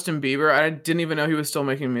see Justin Bieber. I didn't even know he was still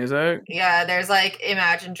making music. Yeah, there's like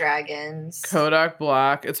Imagine Dragons. Kodak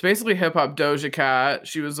Black. It's basically hip hop. Doja Cat.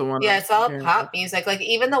 She was the one. Yeah, it's all pop music. Like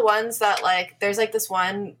even the ones that like, there's like this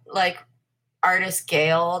one like artist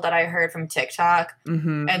Gail that I heard from TikTok,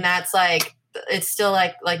 Mm-hmm. and that's like, it's still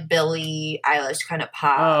like Billie Eilish kind of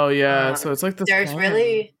pop. Oh yeah, so it's like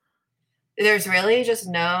the there's really just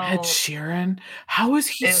no Ed Sheeran. How is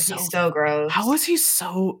he he's so gross. How is he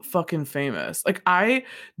so fucking famous? Like I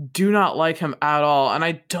do not like him at all, and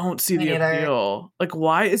I don't see Me the neither. appeal. Like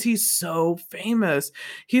why is he so famous?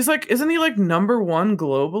 He's like, isn't he like number one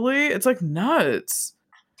globally? It's like nuts.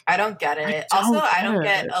 I don't get it. I don't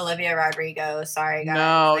get Olivia Rodrigo. Sorry, guys.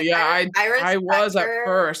 No, like, yeah, I was her. at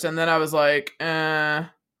first, and then I was like, eh.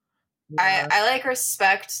 Yeah. I like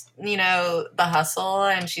respect, you know, the hustle,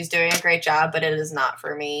 and she's doing a great job, but it is not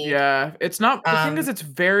for me. Yeah, it's not. The thing is,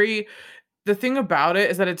 the thing about it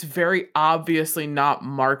is that it's very obviously not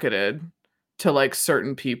marketed to like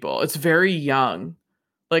certain people. It's very young.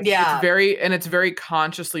 Like yeah. It's very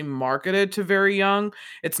consciously marketed to very young.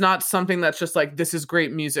 It's not something that's just like, this is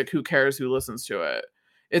great music. Who cares who listens to it?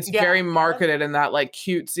 It's very marketed in that like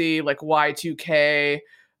cutesy, like Y2K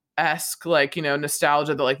esque, like, you know,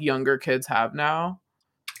 nostalgia that like younger kids have now.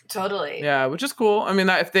 Totally. Yeah, which is cool. I mean,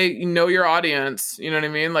 that if they know your audience, you know what I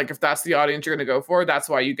mean? Like if that's the audience you're going to go for, that's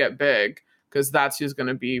why you get big, because that's who's going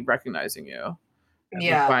to be recognizing you.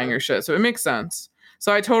 Yeah. Buying your shit. So it makes sense.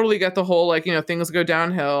 So I totally get the whole, like, you know, things go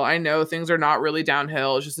downhill. I know things are not really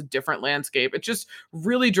downhill. It's just a different landscape. It just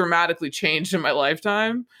really dramatically changed in my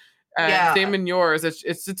lifetime. And same in yours.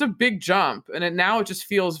 It's a big jump. And now it just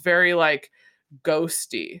feels very like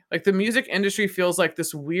ghosty. Like the music industry feels like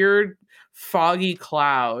this weird foggy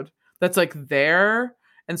cloud that's like there.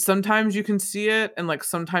 And sometimes you can see it and like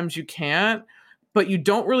sometimes you can't. But you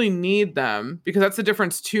don't really need them, because that's the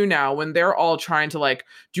difference too now, when they're all trying to like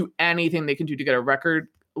do anything they can do to get a record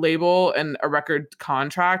label and a record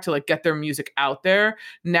contract to like get their music out there.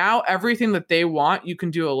 Now everything that they want you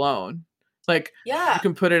can do alone. Like you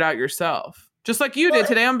can put it out yourself. Just like you did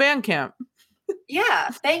today on Bandcamp. Yeah,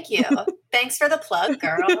 thank you. Thanks for the plug,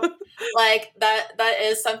 girl. Like that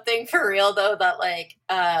is something for real though, that like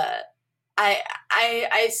I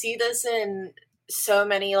see this in so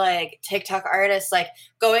many like TikTok artists, like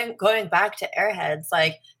going back to Airheads,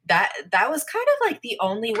 like that was kind of like the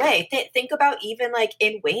only way. Think about even like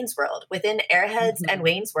in Wayne's World, within Airheads and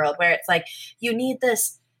Wayne's World, where it's like you need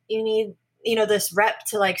you know, this rep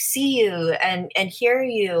to like see you and hear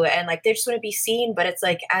you, and like they just want to be seen. But it's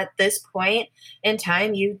like at this point in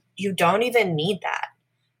time, you don't even need that.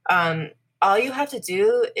 all you have to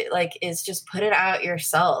do like is just put it out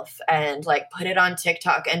yourself and like put it on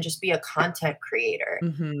TikTok and just be a content creator.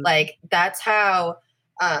 Mm-hmm. Like that's how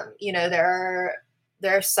you know, there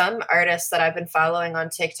are some artists that I've been following on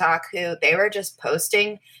TikTok who they were just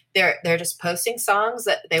posting they're just posting songs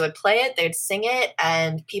that they would play it, they'd sing it,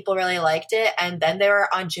 and people really liked it, and then they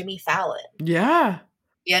were on Jimmy Fallon. Yeah.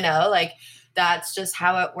 You know, like that's just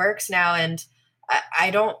how it works now. And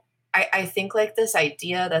I don't I think like this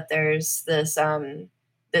idea that there's this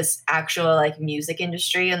actual like music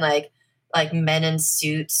industry and like men in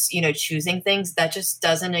suits, you know, choosing things that just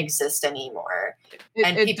doesn't exist anymore.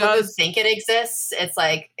 And people who think it exists, it's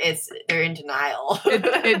like they're in denial.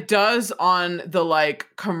 it does on the like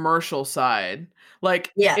commercial side.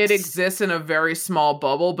 Like yes. It exists in a very small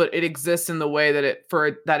bubble, but it exists in the way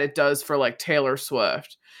that it does for like Taylor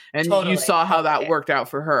Swift. And you saw how that worked out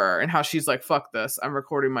for her and how she's like, fuck this, I'm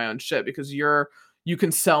recording my own shit because you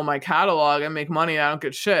can sell my catalog and make money. I don't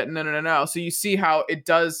get shit. No. So you see how it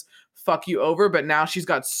does fuck you over, but now she's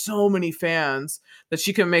got so many fans that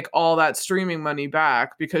she can make all that streaming money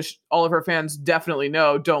back because all of her fans definitely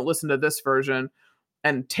know, don't listen to this version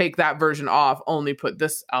and take that version off, only put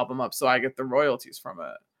this album up so I get the royalties from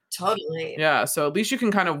it. Totally. Yeah, so at least you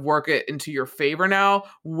can kind of work it into your favor now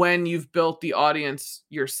when you've built the audience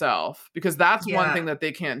yourself, because that's one thing that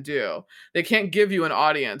they can't do. They can't give you an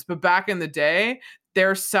audience, but back in the day,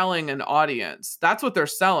 they're selling an audience. That's what they're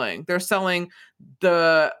selling. They're selling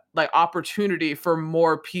the like opportunity for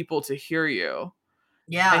more people to hear you.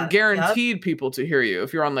 Yeah. And guaranteed people to hear you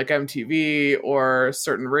if you're on like MTV or a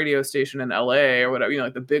certain radio station in LA or whatever, you know,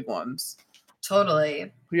 like the big ones.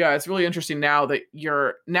 Totally. Yeah, it's really interesting now that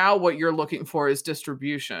what you're looking for is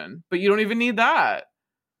distribution, but you don't even need that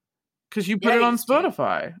because you put it on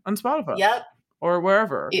Spotify. Yep. Or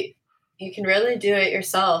wherever. You can really do it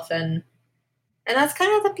yourself, and that's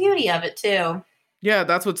kind of the beauty of it too. Yeah,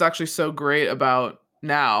 that's what's actually so great about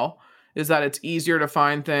now is that it's easier to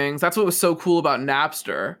find things. That's what was so cool about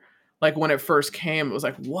Napster. Like when it first came, it was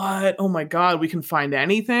like, what? Oh my God, we can find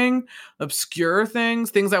anything, obscure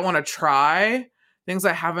things I want to try, things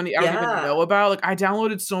I don't even know about. Like I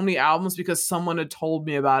downloaded so many albums because someone had told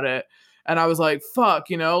me about it. And I was like, fuck,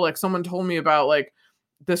 you know, like someone told me about like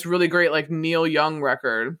this really great like Neil Young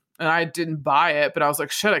record. And I didn't buy it, but I was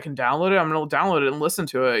like, shit, I can download it. I'm going to download it and listen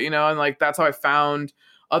to it, you know? And like, that's how I found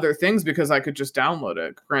other things because I could just download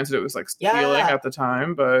it. Granted, it was like stealing at the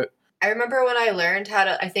time, but I remember when I learned how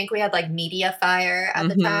to, I think we had like Mediafire at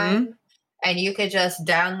the time, and you could just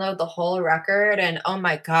download the whole record. And oh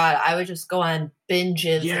my God, I would just go on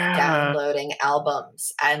binges of downloading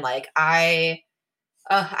albums. And like, I'm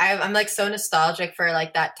like so nostalgic for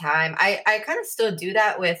like that time. I kind of still do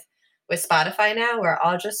that with Spotify now, where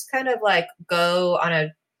I'll just kind of like go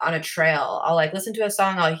on a trail. I'll like listen to a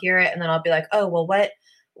song, I'll hear it, and then I'll be like, oh, well, what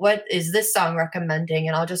is this song recommending?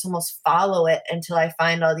 And I'll just almost follow it until I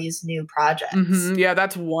find all these new projects. Yeah,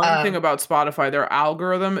 that's one thing about Spotify. Their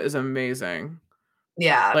algorithm is amazing.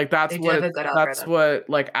 Yeah. Like that's what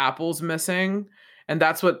like Apple's missing. And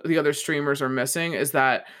that's what the other streamers are missing, is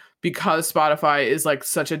that because Spotify is like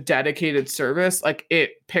such a dedicated service, like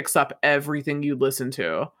it picks up everything you listen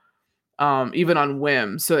to. Even on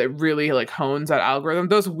whim. So it really like hones that algorithm.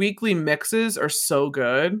 Those weekly mixes are so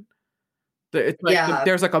good. It's like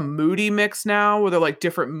there's like a moody mix now where they're like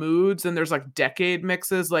different moods, and there's like decade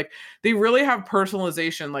mixes. Like they really have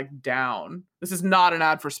personalization like down. This is not an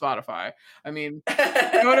ad for Spotify. I mean,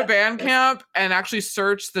 go to Bandcamp and actually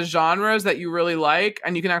search the genres that you really like,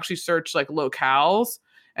 and you can actually search like locales,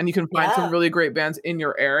 and you can find some really great bands in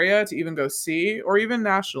your area to even go see, or even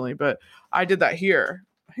nationally. But I did that here.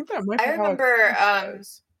 I think that might be. I remember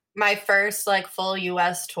my first like full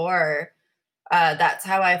US tour. That's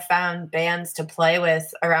how I found bands to play with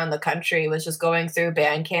around the country, was just going through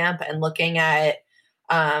Bandcamp and looking at,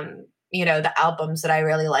 you know, the albums that I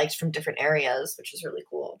really liked from different areas, which is really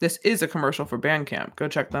cool. This is a commercial for Bandcamp. Go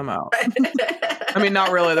check them out. I mean,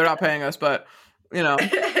 not really. They're not paying us, but, you know,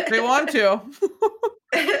 they want to.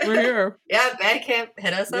 We're here. Yeah, Bandcamp,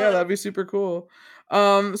 hit us up. Yeah, that'd be super cool.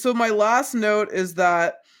 So my last note is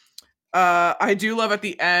that I do love at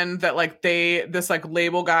the end that like this like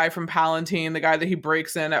label guy from Palatine, the guy that he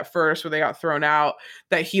breaks in at first where they got thrown out,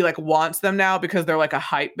 that he like wants them now because they're like a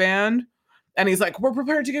hype band. And he's like, we're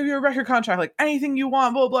prepared to give you a record contract, like anything you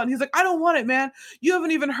want, blah, blah. And he's like, I don't want it, man. You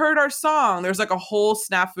haven't even heard our song. There's like a whole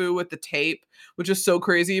snafu with the tape, which is so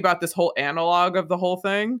crazy about this whole analog of the whole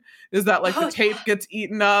thing, is that like the tape gets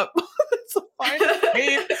eaten up. So find a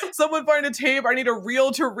tape. Someone find a tape. I need a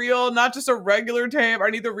reel to reel, not just a regular tape. I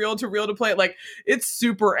need the reel to reel to play it. Like it's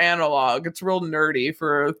super analog. It's real nerdy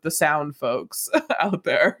for the sound folks out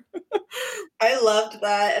there. I loved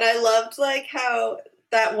that. And I loved like how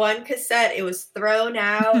that one cassette, it was thrown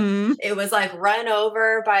out. Mhm. It was like run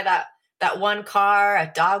over by that one car.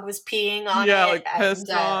 A dog was peeing on Yeah, it. like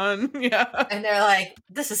pissed on. Yeah. And they're like,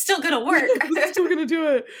 this is still gonna work. This is still gonna do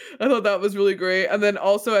it. I thought that was really great. And then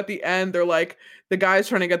also at the end, they're like, the guy's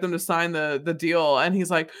trying to get them to sign the deal, and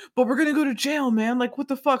he's like, "But we're gonna go to jail, man. Like, what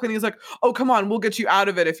the fuck?" And he's like, "Oh, come on, we'll get you out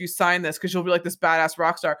of it if you sign this, because you'll be like this badass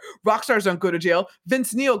rock star. Rock stars don't go to jail.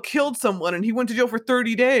 Vince Neil killed someone, and he went to jail for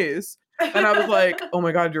 30 days." And I was like, "Oh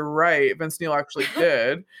my god, you're right. Vince Neil actually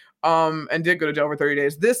did." And did go to jail for 30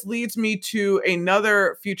 days. This leads me to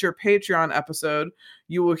another future Patreon episode.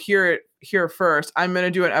 You will hear it here first. I'm going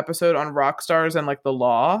to do an episode on rock stars and like the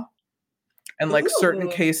law and like certain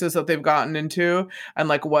cases that they've gotten into, and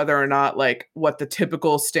like whether or not like what the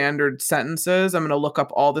typical standard sentence is. I'm going to look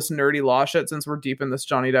up all this nerdy law shit since we're deep in this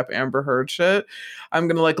Johnny Depp Amber Heard shit. I'm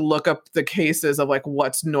going to like look up the cases of like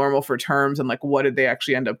what's normal for terms and like what did they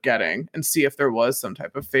actually end up getting, and see if there was some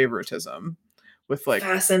type of favoritism. With like,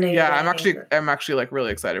 fascinating. Yeah, I'm actually like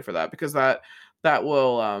really excited for that, because that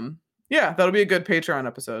will that'll be a good Patreon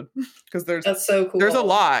episode, because that's so cool. There's a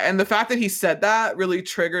lot, and the fact that he said that really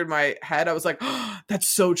triggered my head. I was like, oh, that's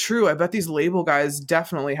so true. I bet these label guys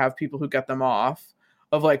definitely have people who get them off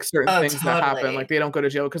of like certain things that happen. Like they don't go to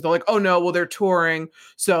jail because they're like, oh no, well they're touring,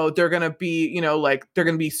 so they're gonna be, like they're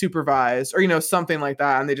gonna be supervised or something like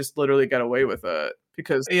that, and they just literally get away with it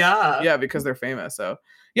because because they're famous. So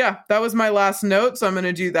yeah, that was my last note. So I'm going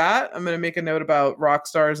to do that. I'm going to make a note about rock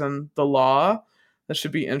stars and the law. That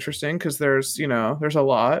should be interesting because there's a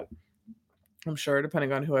lot, I'm sure,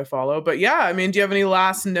 depending on who I follow. But yeah, I mean, do you have any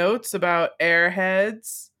last notes about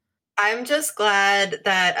Airheads? I'm just glad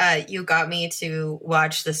that you got me to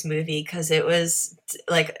watch this movie, because it was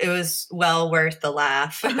well worth the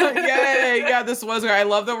laugh. Yeah, this was. I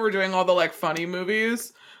love that we're doing all the like funny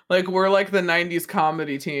movies. Like we're like the 90s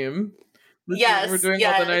comedy team. We're doing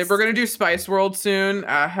all the night. We're gonna do Spice World soon.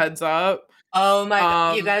 Heads up. Oh my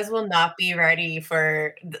god, you guys will not be ready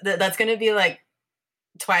for that's gonna be like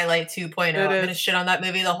Twilight 2.0. I'm gonna shit on that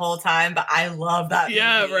movie the whole time, but I love that movie.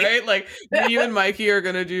 Yeah, right? Like me and Mikey are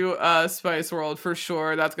gonna do Spice World for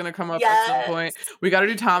sure. That's gonna come up at some point. We gotta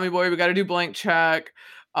do Tommy Boy, we gotta do Blank Check.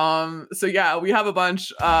 So yeah, we have a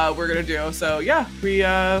bunch we're gonna do. So yeah,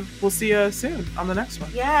 we'll see you soon on the next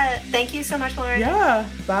one. Yeah, thank you so much, Lauren. Yeah,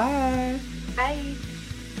 bye. Bye.